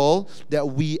and we hold that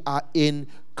we are in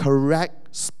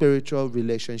correct spiritual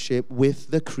relationship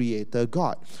with the Creator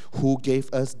God, who gave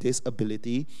us this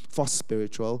ability for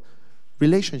spiritual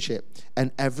relationship.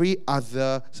 And every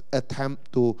other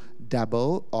attempt to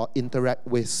dabble or interact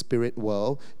with spirit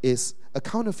world is a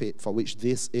counterfeit, for which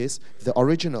this is the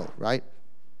original, right?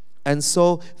 And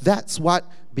so that's what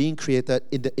being created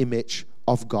in the image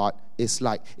of God is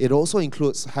like. It also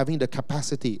includes having the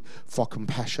capacity for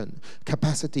compassion,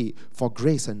 capacity for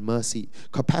grace and mercy,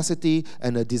 capacity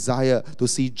and a desire to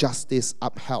see justice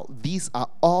upheld. These are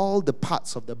all the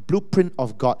parts of the blueprint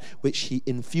of God which He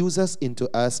infuses into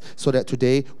us so that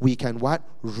today we can what?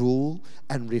 Rule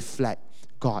and reflect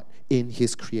God in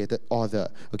His created order.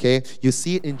 Okay, you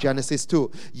see it in Genesis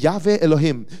 2. Yahweh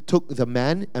Elohim took the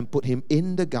man and put him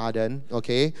in the garden,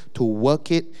 okay, to work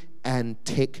it and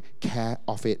take care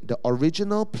of it. The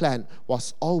original plan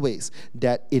was always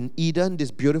that in Eden,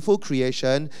 this beautiful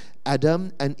creation,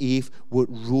 Adam and Eve would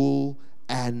rule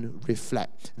and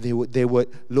reflect. They would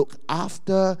look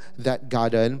after that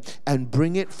garden and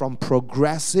bring it from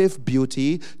progressive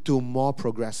beauty to more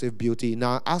progressive beauty.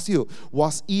 Now, I ask you,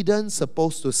 was Eden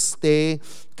supposed to stay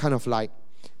kind of like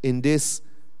in this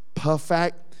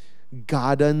perfect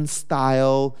garden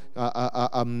style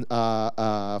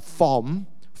form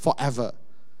forever?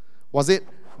 Was it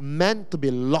meant to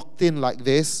be locked in like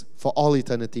this for all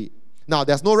eternity? Now,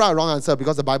 there's no right or wrong answer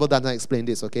because the Bible doesn't explain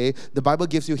this, okay? The Bible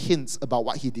gives you hints about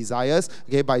what He desires,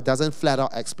 okay, but it doesn't flat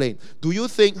out explain.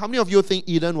 How many of you think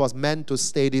Eden was meant to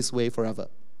stay this way forever?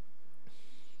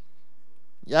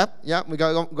 Yeah, we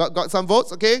got some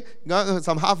votes, okay? Got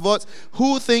some half votes.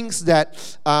 Who thinks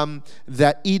that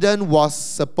Eden was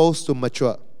supposed to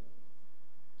mature?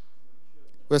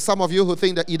 There's some of you who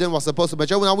think that Eden was supposed to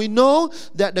mature. Now, we know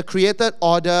that the created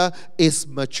order is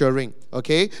maturing,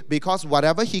 okay? Because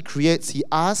whatever He creates, He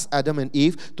asks Adam and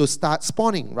Eve to start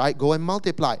spawning, right? Go and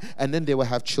multiply. And then they will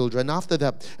have children after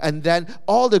them. And then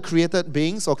all the created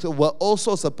beings were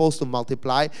also supposed to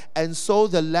multiply. And so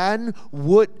the land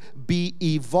would be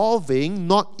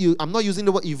evolving. I'm not using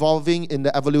the word evolving in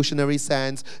the evolutionary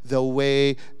sense, the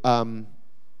way,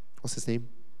 what's his name?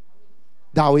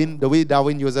 Darwin, the way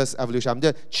Darwin uses evolution.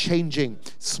 They're changing,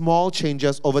 small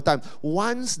changes over time.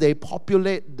 Once they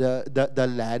populate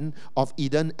the land of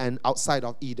Eden and outside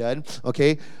of Eden,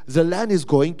 okay, the land is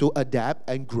going to adapt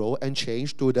and grow and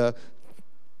change to the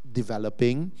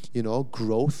developing,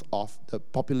 growth of the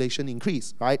population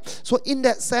increase, right? So in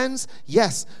that sense,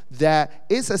 yes, there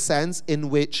is a sense in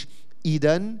which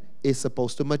Eden is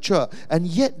supposed to mature. And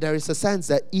yet there is a sense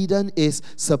that Eden is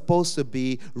supposed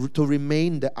to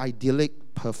remain the idyllic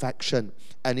perfection.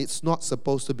 And it's not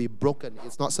supposed to be broken.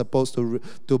 It's not supposed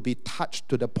to be touched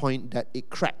to the point that it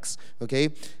cracks. Okay?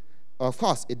 Of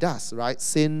course, it does, right?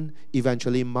 Sin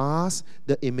eventually mars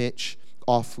the image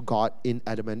of God in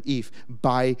Adam and Eve.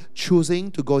 By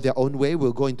choosing to go their own way,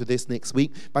 we'll go into this next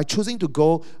week, by choosing to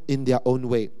go in their own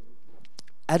way,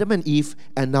 Adam and Eve,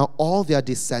 and now all their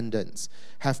descendants,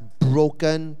 have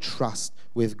broken trust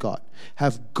with God,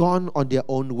 have gone on their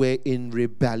own way in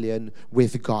rebellion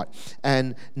with God.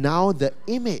 And now the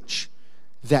image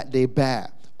that they bear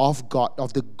of God,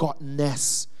 of the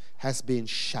Godness, has been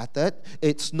shattered.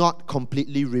 It's not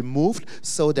completely removed,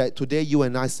 so that today you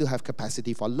and I still have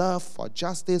capacity for love, for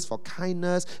justice, for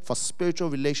kindness, for spiritual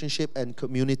relationship and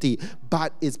community.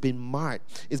 But it's been marred.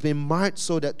 It's been marred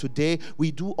so that today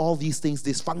we do all these things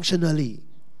dysfunctionally.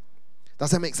 Does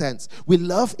that make sense? We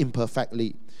love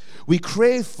imperfectly. We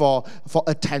crave for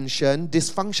attention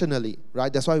dysfunctionally,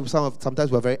 right? That's why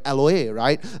sometimes we're very LOA,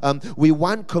 right? We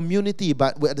want community,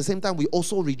 but at the same time, we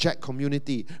also reject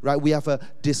community, right? We have a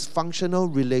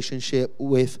dysfunctional relationship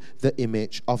with the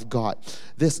image of God.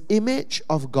 This image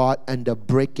of God and the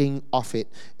breaking of it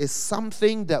is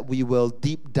something that we will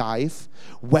deep dive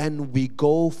when we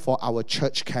go for our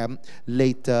church camp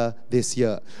later this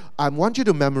year. I want you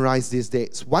to memorize these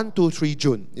dates. 1, 2, 3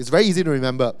 June. It's very easy to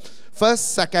remember.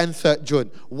 1st, 2nd, 3rd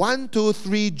June. 1, 2,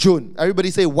 3 June. Everybody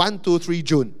say 1, 2, 3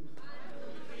 June.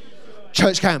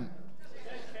 Church camp.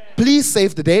 Please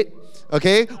save the date.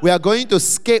 Okay, we are going to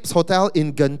Scapes Hotel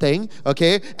in Genting.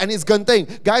 Okay, and it's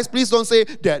Genting. Guys, please don't say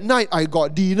that night I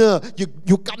got dinner.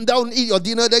 You come down, eat your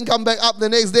dinner, then come back up the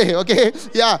next day. Okay,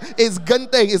 yeah, it's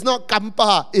Genting. It's not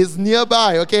Kampa. It's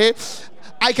nearby. Okay,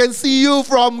 I can see you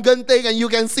from Genting, and you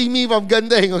can see me from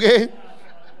Genting. Okay.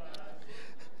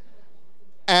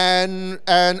 And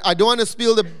I don't want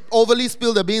to overly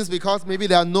spill the beans, because maybe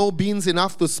there are no beans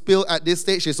enough to spill at this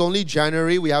stage. It's only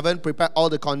January. We haven't prepared all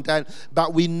the content.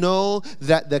 But we know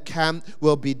that the camp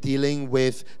will be dealing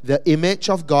with the image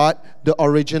of God, the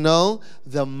original,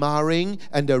 the marring,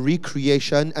 and the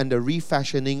recreation and the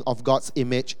refashioning of God's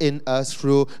image in us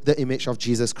through the image of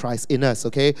Jesus Christ in us,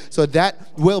 okay? So that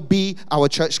will be our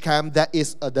church camp. That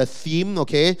is the theme,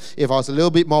 okay? If I was a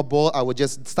little bit more bold, I would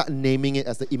just start naming it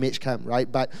as the image camp, right?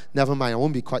 But never mind, I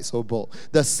won't be quite so bold.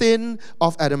 The sin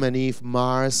of Adam and Eve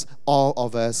mars all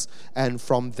of us, and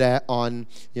from there on,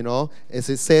 as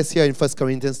it says here in 1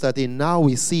 Corinthians 13, now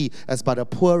we see as but a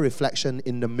poor reflection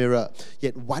in the mirror,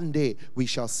 yet one day we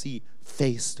shall see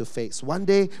face to face. One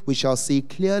day we shall see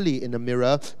clearly in the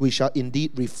mirror. We shall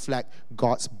indeed reflect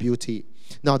God's beauty.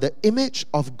 Now, the image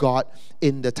of God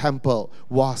in the temple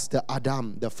was the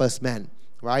Adam, the first man,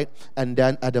 right? And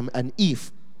then Adam and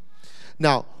Eve.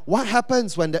 Now, what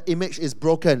happens when the image is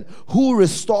broken? Who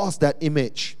restores that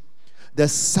image? The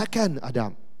second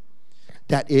Adam.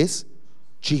 That is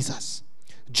Jesus.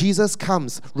 Jesus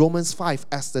comes, Romans 5,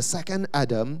 as the second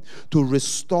Adam to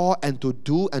restore and to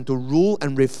do and to rule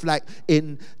and reflect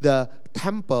in the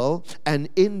temple and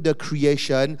in the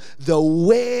creation the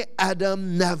way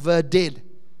Adam never did.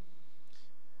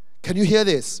 Can you hear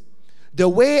this? The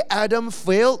way Adam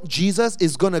failed, Jesus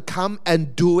is going to come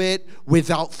and do it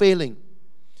without failing.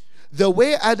 The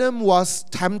way Adam was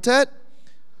tempted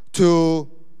to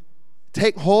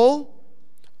take hold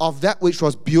of that which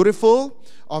was beautiful,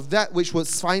 of that which would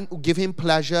give him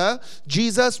pleasure,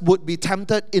 Jesus would be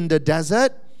tempted in the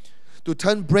desert to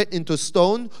turn bread into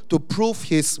stone, to prove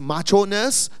his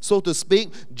macho-ness, so to speak,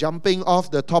 jumping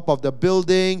off the top of the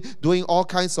building, doing all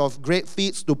kinds of great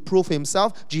feats to prove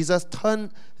himself. Jesus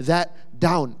turned that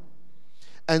down.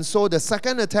 And so the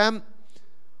second attempt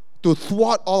to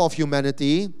thwart all of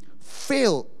humanity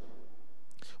failed.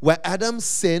 Where Adam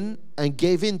sinned and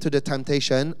gave in to the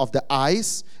temptation of the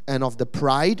eyes and of the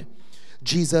pride,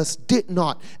 Jesus did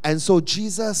not. And so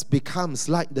Jesus becomes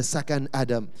like the second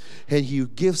Adam. And he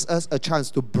gives us a chance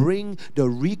to bring the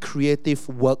recreative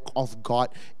work of God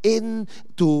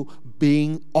into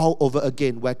being all over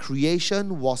again. Where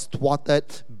creation was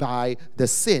thwarted by the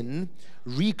sin,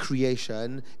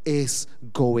 recreation is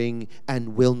going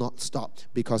and will not stop,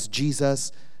 because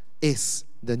Jesus is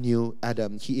the new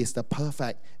Adam. He is the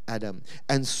perfect Adam.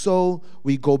 And so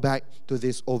we go back to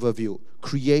this overview.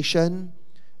 Creation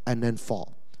and then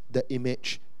fall. The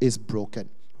image is broken,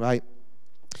 right?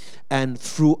 And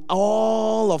through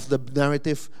all of the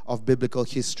narrative of biblical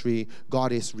history,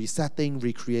 God is resetting,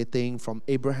 recreating from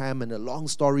Abraham and the long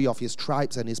story of his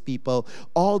tribes and his people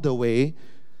all the way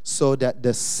so that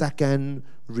the second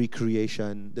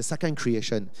recreation, the second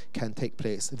creation can take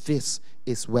place. This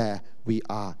is where we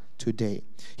are today.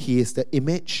 He is the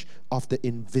image of the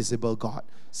invisible God,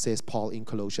 says Paul in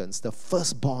Colossians, the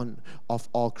firstborn of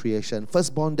all creation.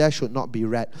 Firstborn there should not be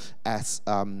read as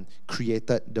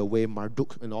created the way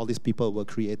Marduk and all these people were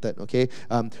created, okay?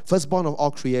 Firstborn of all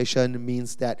creation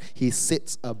means that he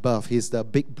sits above. He's the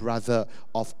big brother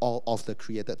of all of the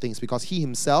created things, because he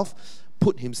himself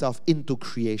put himself into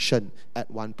creation at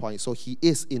one point. So he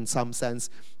is, in some sense,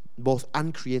 both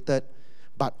uncreated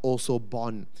but also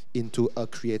born into a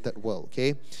created world,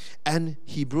 okay? And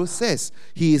Hebrews says,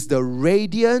 he is the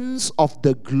radiance of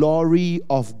the glory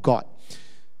of God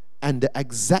and the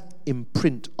exact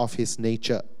imprint of his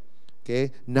nature.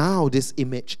 Okay, now this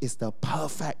image is the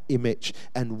perfect image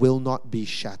and will not be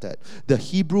shattered. The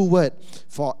Hebrew word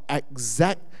for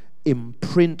exact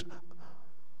imprint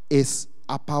is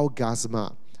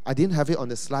apaugasma. I didn't have it on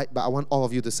the slide, but I want all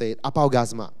of you to say it.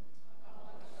 Apaugasma.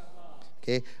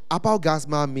 Okay,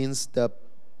 apaugasma means the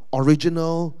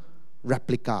original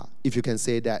replica, if you can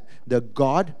say that. The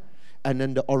God and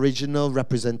then the original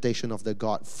representation of the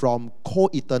God from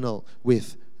co-eternal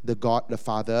with the God the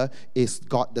Father is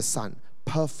God the Son.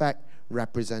 Perfect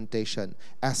representation.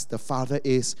 As the Father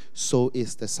is, so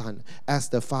is the Son. As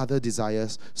the Father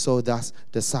desires, so does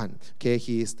the Son. Okay,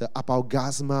 He is the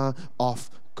apaugasma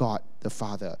of God the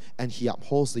Father, and He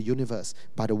upholds the universe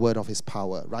by the word of His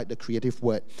power, right? The creative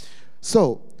word.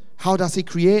 So, how does He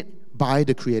create? By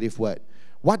the creative word.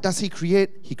 What does He create?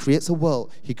 He creates a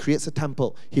world. He creates a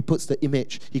temple. He puts the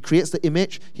image. He creates the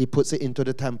image. He puts it into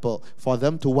the temple. For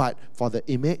them to what? For the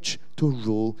image to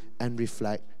rule and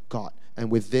reflect God. And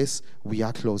with this, we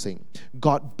are closing.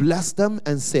 God blessed them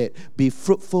and said, be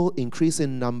fruitful, increase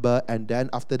in number, and then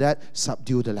after that,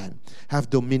 subdue the land. Have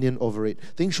dominion over it.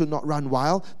 Things should not run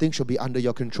wild. Things should be under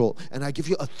your control. And I give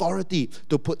you authority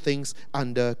to put things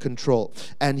under control.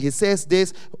 And He says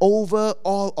this, over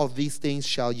all of these things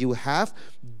shall you have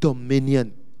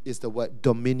dominion. Is the word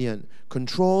dominion.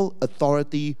 Control,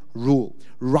 authority, rule.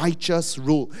 Righteous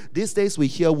rule. These days we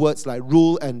hear words like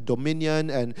rule and dominion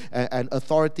and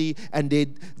authority, and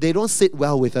they don't sit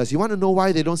well with us. You want to know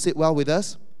why they don't sit well with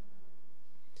us?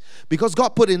 Because God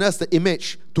put in us the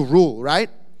image to rule,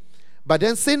 right? But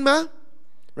then sin,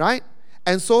 right?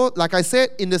 And so, like I said,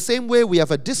 in the same way we have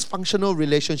a dysfunctional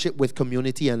relationship with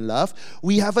community and love,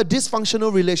 we have a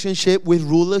dysfunctional relationship with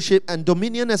rulership and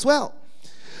dominion as well.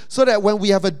 So that when we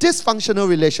have a dysfunctional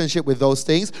relationship with those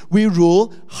things, we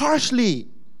rule harshly.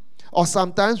 Or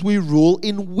sometimes we rule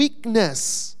in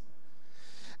weakness.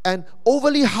 And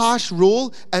overly harsh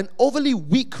rule and overly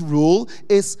weak rule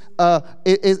is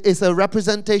a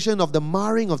representation of the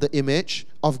marring of the image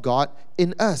of God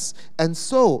in us. And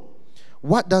so,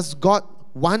 what does God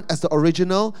want as the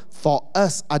original? For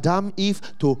us, Adam, Eve,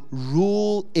 to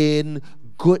rule in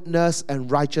goodness and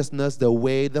righteousness the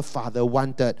way the Father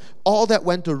wanted. All that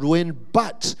went to ruin,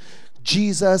 but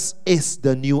Jesus is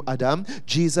the new Adam.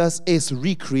 Jesus is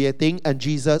recreating and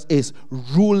Jesus is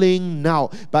ruling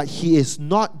now. But He is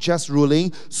not just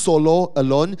ruling solo,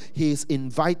 alone. He is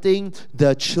inviting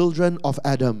the children of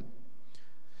Adam.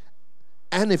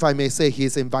 And if I may say, He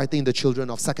is inviting the children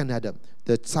of second Adam,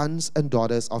 the sons and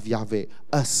daughters of Yahweh,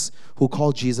 us who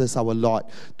call Jesus our Lord,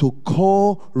 to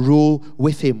co-rule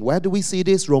with Him. Where do we see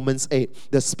this? Romans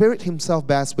 8. The Spirit Himself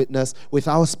bears witness with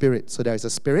our spirit. So there is a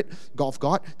Spirit, God of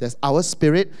God. There's our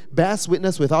spirit, bears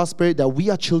witness with our spirit that we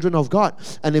are children of God.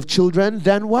 And if children,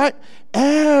 then what?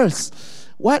 Heirs.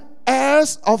 What?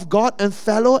 Heirs of God and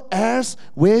fellow heirs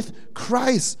with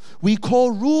Christ. We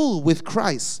co-rule with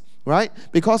Christ. Right?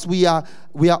 Because we are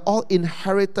all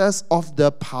inheritors of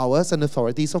the powers and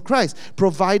authorities of Christ.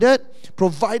 Provided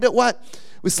what?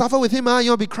 We suffer with Him, You want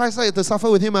to be Christ-like to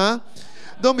suffer with Him,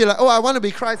 Don't be like, I want to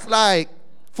be Christ-like.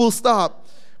 Full stop.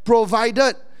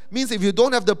 Provided means if you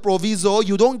don't have the proviso,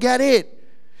 you don't get it.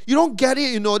 You don't get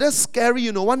it, That's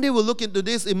scary, One day we'll look into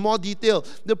this in more detail.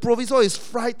 The proviso is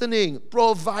frightening.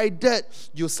 Provided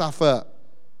you suffer.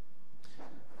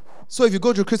 So if you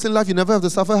go through Christian life, you never have to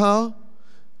suffer, how?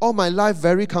 All my life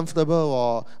very comfortable,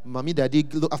 or mommy, daddy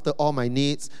look after all my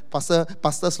needs.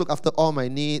 Pastors look after all my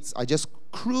needs. I just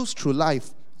cruise through life.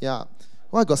 Yeah.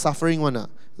 Why I got suffering one?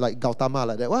 Like Gautama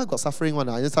like that. Why I got suffering one?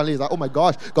 And then suddenly it's like, oh my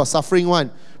gosh, got suffering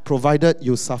one. Provided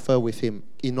you suffer with Him,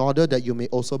 in order that you may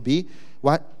also be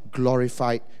what?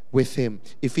 Glorified with Him.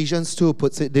 Ephesians 2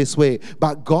 puts it this way,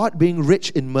 but God being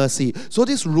rich in mercy. So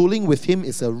this ruling with Him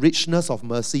is a richness of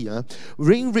mercy.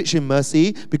 Being rich in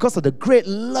mercy, because of the great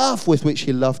love with which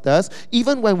He loved us,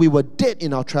 even when we were dead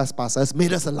in our trespasses,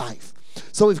 made us alive.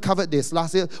 So we've covered this.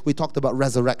 Last year, we talked about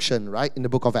resurrection, right? In the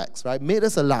book of Acts, right? Made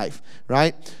us alive,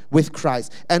 right? With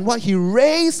Christ. And what He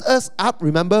raised us up,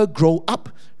 remember, grow up,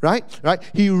 right?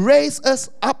 He raised us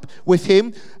up with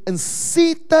Him and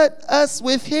seated us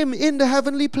with Him in the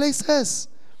heavenly places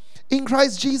in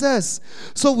Christ Jesus.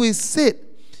 So we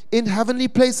sit in heavenly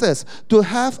places to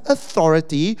have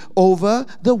authority over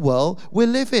the world we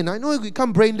live in. I know we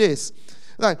can't brain this.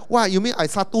 Like, what, you mean I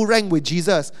satu rank with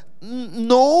Jesus?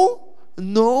 No.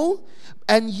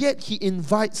 And yet He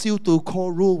invites you to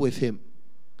co-rule with Him.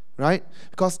 Right?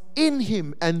 Because in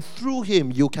Him and through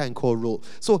Him, you can co-rule.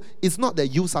 So it's not that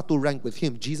you satu rank with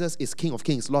Him. Jesus is King of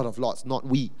Kings, Lord of Lords, not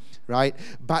we. Right?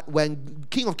 But when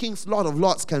King of Kings, Lord of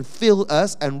Lords can fill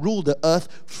us and rule the earth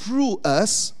through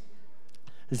us,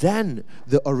 then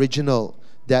the original,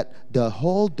 that the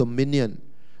whole dominion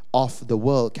of the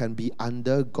world can be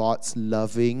under God's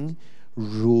loving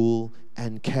rule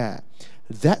and care.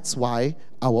 That's why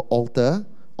our altar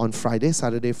on Friday,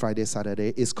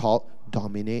 Saturday is called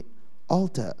Dominate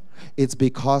Altar. It's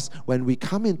because when we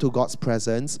come into God's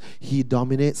presence, He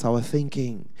dominates our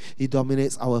thinking. He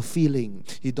dominates our feeling.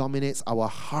 He dominates our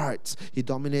hearts. He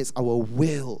dominates our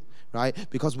will, right?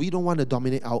 Because we don't want to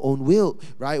dominate our own will,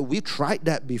 right? We tried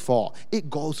that before. It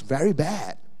goes very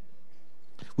bad.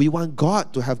 We want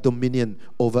God to have dominion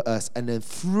over us. And then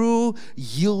through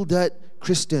yielded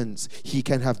Christians, He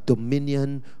can have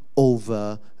dominion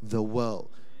over the world.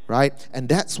 Right? And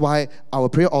that's why our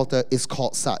prayer altar is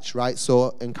called such, right?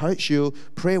 So encourage you,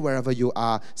 pray wherever you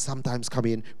are. Sometimes come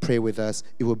in, pray with us.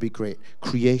 It will be great.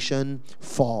 Creation,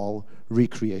 fall,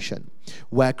 recreation.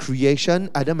 Where creation,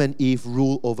 Adam and Eve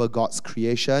rule over God's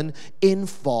creation. In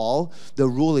fall, the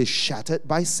rule is shattered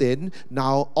by sin.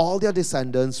 Now all their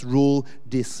descendants rule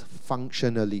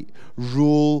dysfunctionally.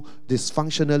 Rule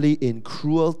dysfunctionally in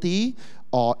cruelty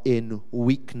or in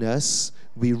weakness.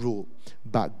 We rule.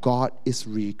 But God is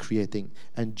recreating.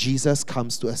 And Jesus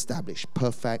comes to establish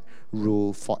perfect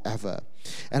rule forever.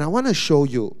 And I want to show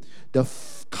you the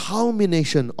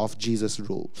culmination of Jesus'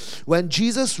 rule. When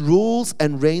Jesus rules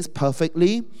and reigns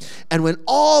perfectly, and when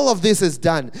all of this is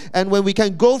done, and when we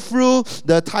can go through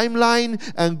the timeline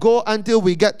and go until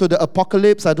we get to the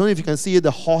apocalypse. I don't know if you can see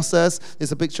the horses.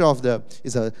 It's a picture of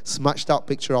it's a smudged out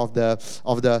picture of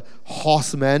the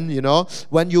horsemen, you know.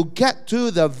 When you get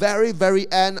to the very, very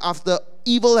end, after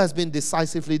evil has been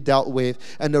decisively dealt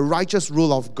with and the righteous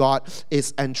rule of God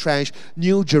is entrenched,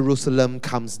 New Jerusalem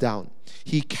comes down.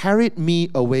 He carried me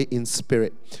away in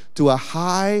spirit to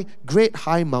a great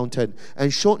high mountain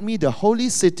and showed me the holy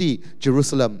city,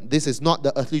 Jerusalem. This is not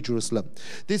the earthly Jerusalem.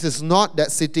 This is not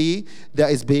that city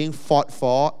that is being fought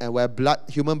for and where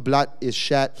human blood is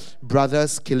shed,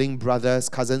 brothers killing brothers,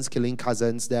 cousins killing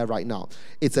cousins there right now.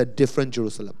 It's a different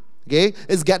Jerusalem. Okay,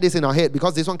 let's get this in our head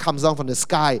because this one comes down from the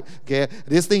sky. Okay,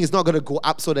 this thing is not going to go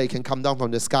up so that it can come down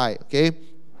from the sky. Okay,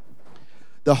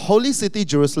 the holy city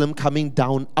Jerusalem coming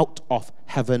down out of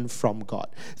heaven from God.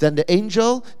 Then the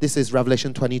angel, this is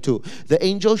Revelation 22, the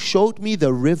angel showed me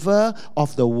the river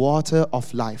of the water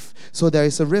of life. So there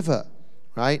is a river,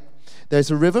 right? There's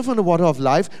a river from the water of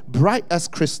life, bright as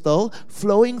crystal,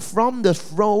 flowing from the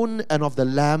throne and of the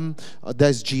Lamb,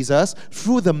 there's Jesus,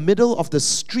 through the middle of the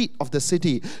street of the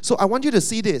city. So I want you to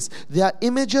see this. There are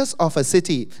images of a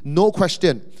city, no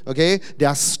question, okay? There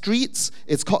are streets,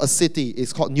 it's called a city,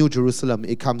 it's called New Jerusalem,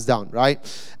 it comes down, right?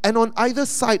 And on either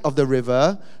side of the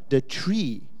river, the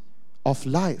tree of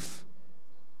life.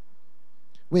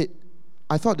 Wait,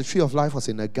 I thought the tree of life was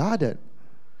in a garden.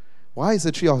 Why is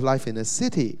the tree of life in a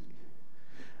city?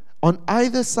 On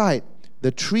either side,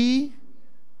 the tree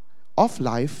of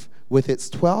life with its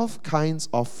 12 kinds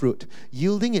of fruit,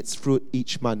 yielding its fruit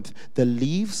each month. The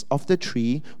leaves of the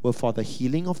tree were for the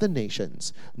healing of the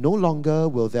nations. No longer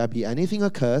will there be anything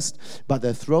accursed, but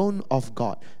the throne of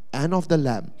God and of the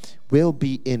Lamb will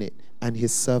be in it, and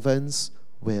His servants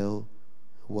will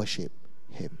worship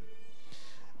Him.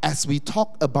 As we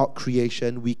talk about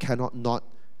creation, we cannot not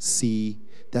see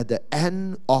that the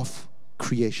end of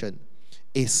creation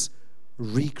is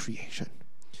recreation.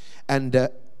 And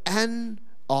the end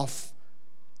of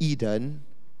Eden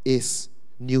is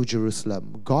New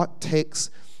Jerusalem. God takes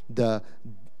the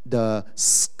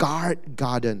scarred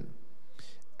garden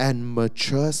and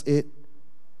matures it,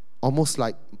 almost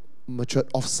like matured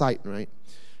off-site, right?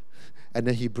 And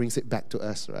then He brings it back to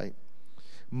us, right?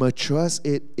 Matures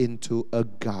it into a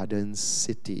garden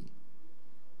city.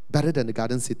 Better than the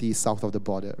garden city south of the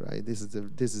border, right? This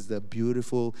is the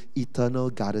beautiful eternal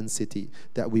garden city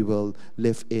that we will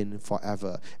live in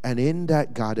forever. And in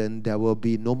that garden, there will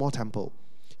be no more temple.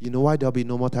 You know why there will be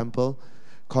no more temple?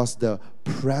 Because the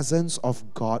presence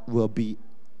of God will be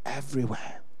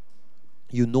everywhere.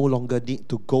 You no longer need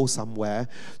to go somewhere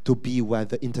to be where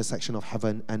the intersection of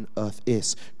heaven and earth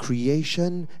is.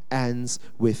 Creation ends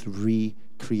with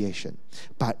recreation.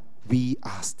 But we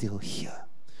are still here.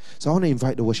 So I want to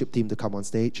invite the worship team to come on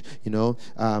stage,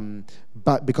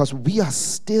 but because we are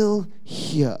still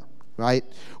here, right?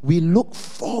 We look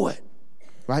forward,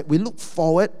 right? We look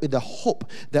forward with the hope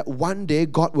that one day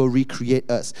God will recreate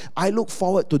us. I look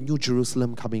forward to New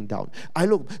Jerusalem coming down.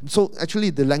 So actually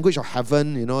the language of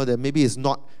heaven, that maybe is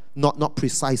not not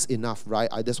precise enough, right?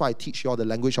 That's why I teach you all the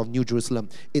language of New Jerusalem.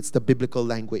 It's the biblical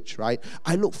language, right?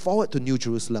 I look forward to New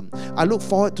Jerusalem. I look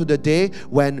forward to the day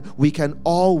when we can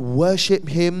all worship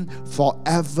Him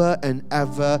forever and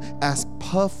ever as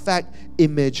perfect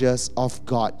images of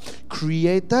God.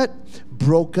 Created,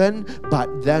 broken,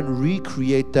 but then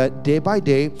recreated day by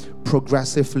day,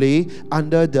 progressively,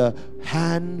 under the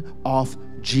hand of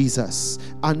Jesus,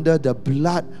 under the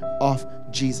blood of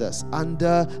Jesus,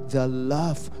 under the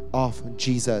love of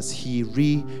Jesus. He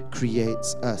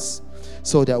recreates us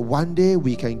so that one day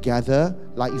we can gather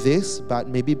like this, but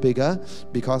maybe bigger,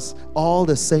 because all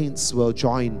the saints will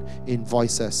join in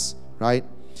voices, right?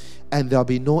 And there'll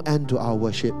be no end to our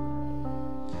worship.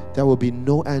 There will be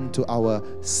no end to our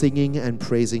singing and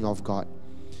praising of God.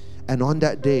 And on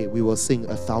that day, we will sing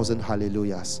 1,000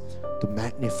 hallelujahs to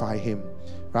magnify Him,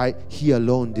 right? He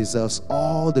alone deserves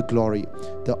all the glory,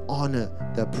 the honor,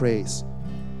 the praise.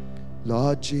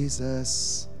 Lord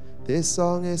Jesus, this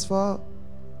song is forever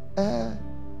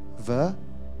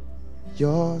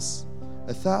yours.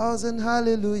 1,000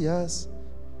 hallelujahs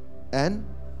and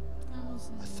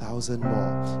 1,000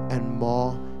 more and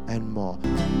more and more.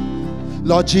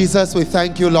 Lord Jesus, we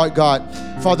thank you, Lord God,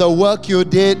 for the work you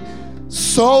did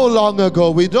so long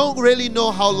ago. We don't really know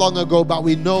how long ago, but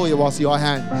we know it was your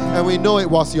hand, and we know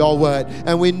it was your word,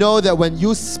 and we know that when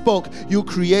you spoke, you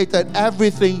created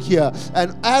everything here,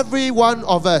 and every one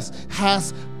of us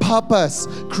has purpose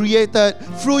created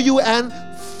through you and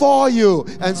for you.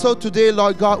 And so today,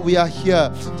 Lord God, we are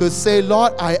here to say,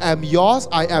 Lord, I am yours.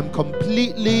 I am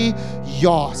completely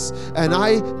yours. And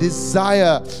I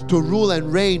desire to rule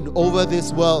and reign over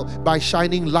this world by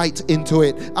shining light into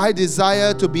it. I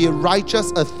desire to be a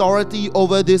righteous authority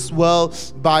over this world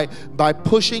by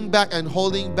pushing back and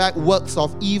holding back works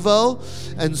of evil,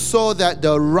 and so that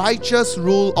the righteous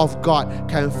rule of God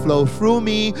can flow through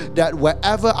me, that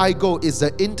wherever I go is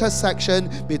the intersection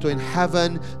between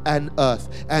heaven and earth.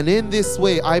 And in this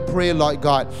way, I pray, Lord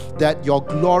God, that your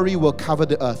glory will cover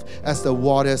the earth as the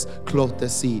waters clothe the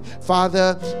sea.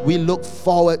 Father, we look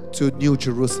forward to New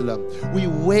Jerusalem. We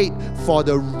wait for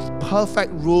the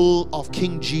perfect rule of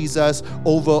King Jesus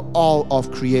over all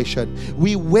of creation.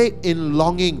 We wait in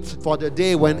longing for the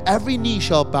day when every knee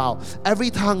shall bow, every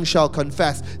tongue shall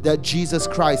confess that Jesus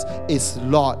Christ is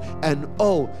Lord. And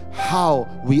oh, how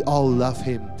we all love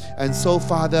Him. And so,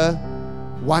 Father,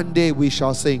 one day we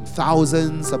shall sing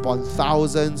thousands upon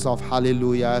thousands of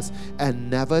hallelujahs and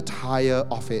never tire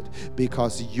of it,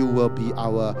 because you will be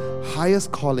our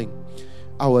highest calling,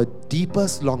 our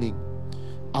deepest longing,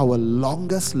 our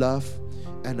longest love,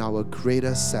 and our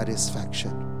greatest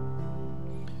satisfaction.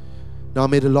 Now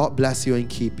may the Lord bless you and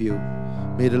keep you.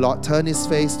 May the Lord turn His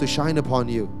face to shine upon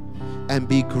you and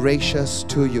be gracious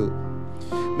to you.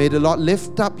 May the Lord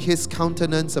lift up His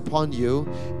countenance upon you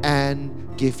and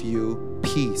give you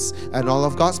peace. And all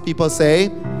of God's people say,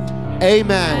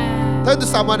 Amen. Turn to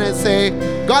someone and say,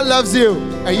 God loves you,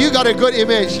 and you got a good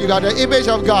image. You got the image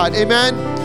of God. Amen.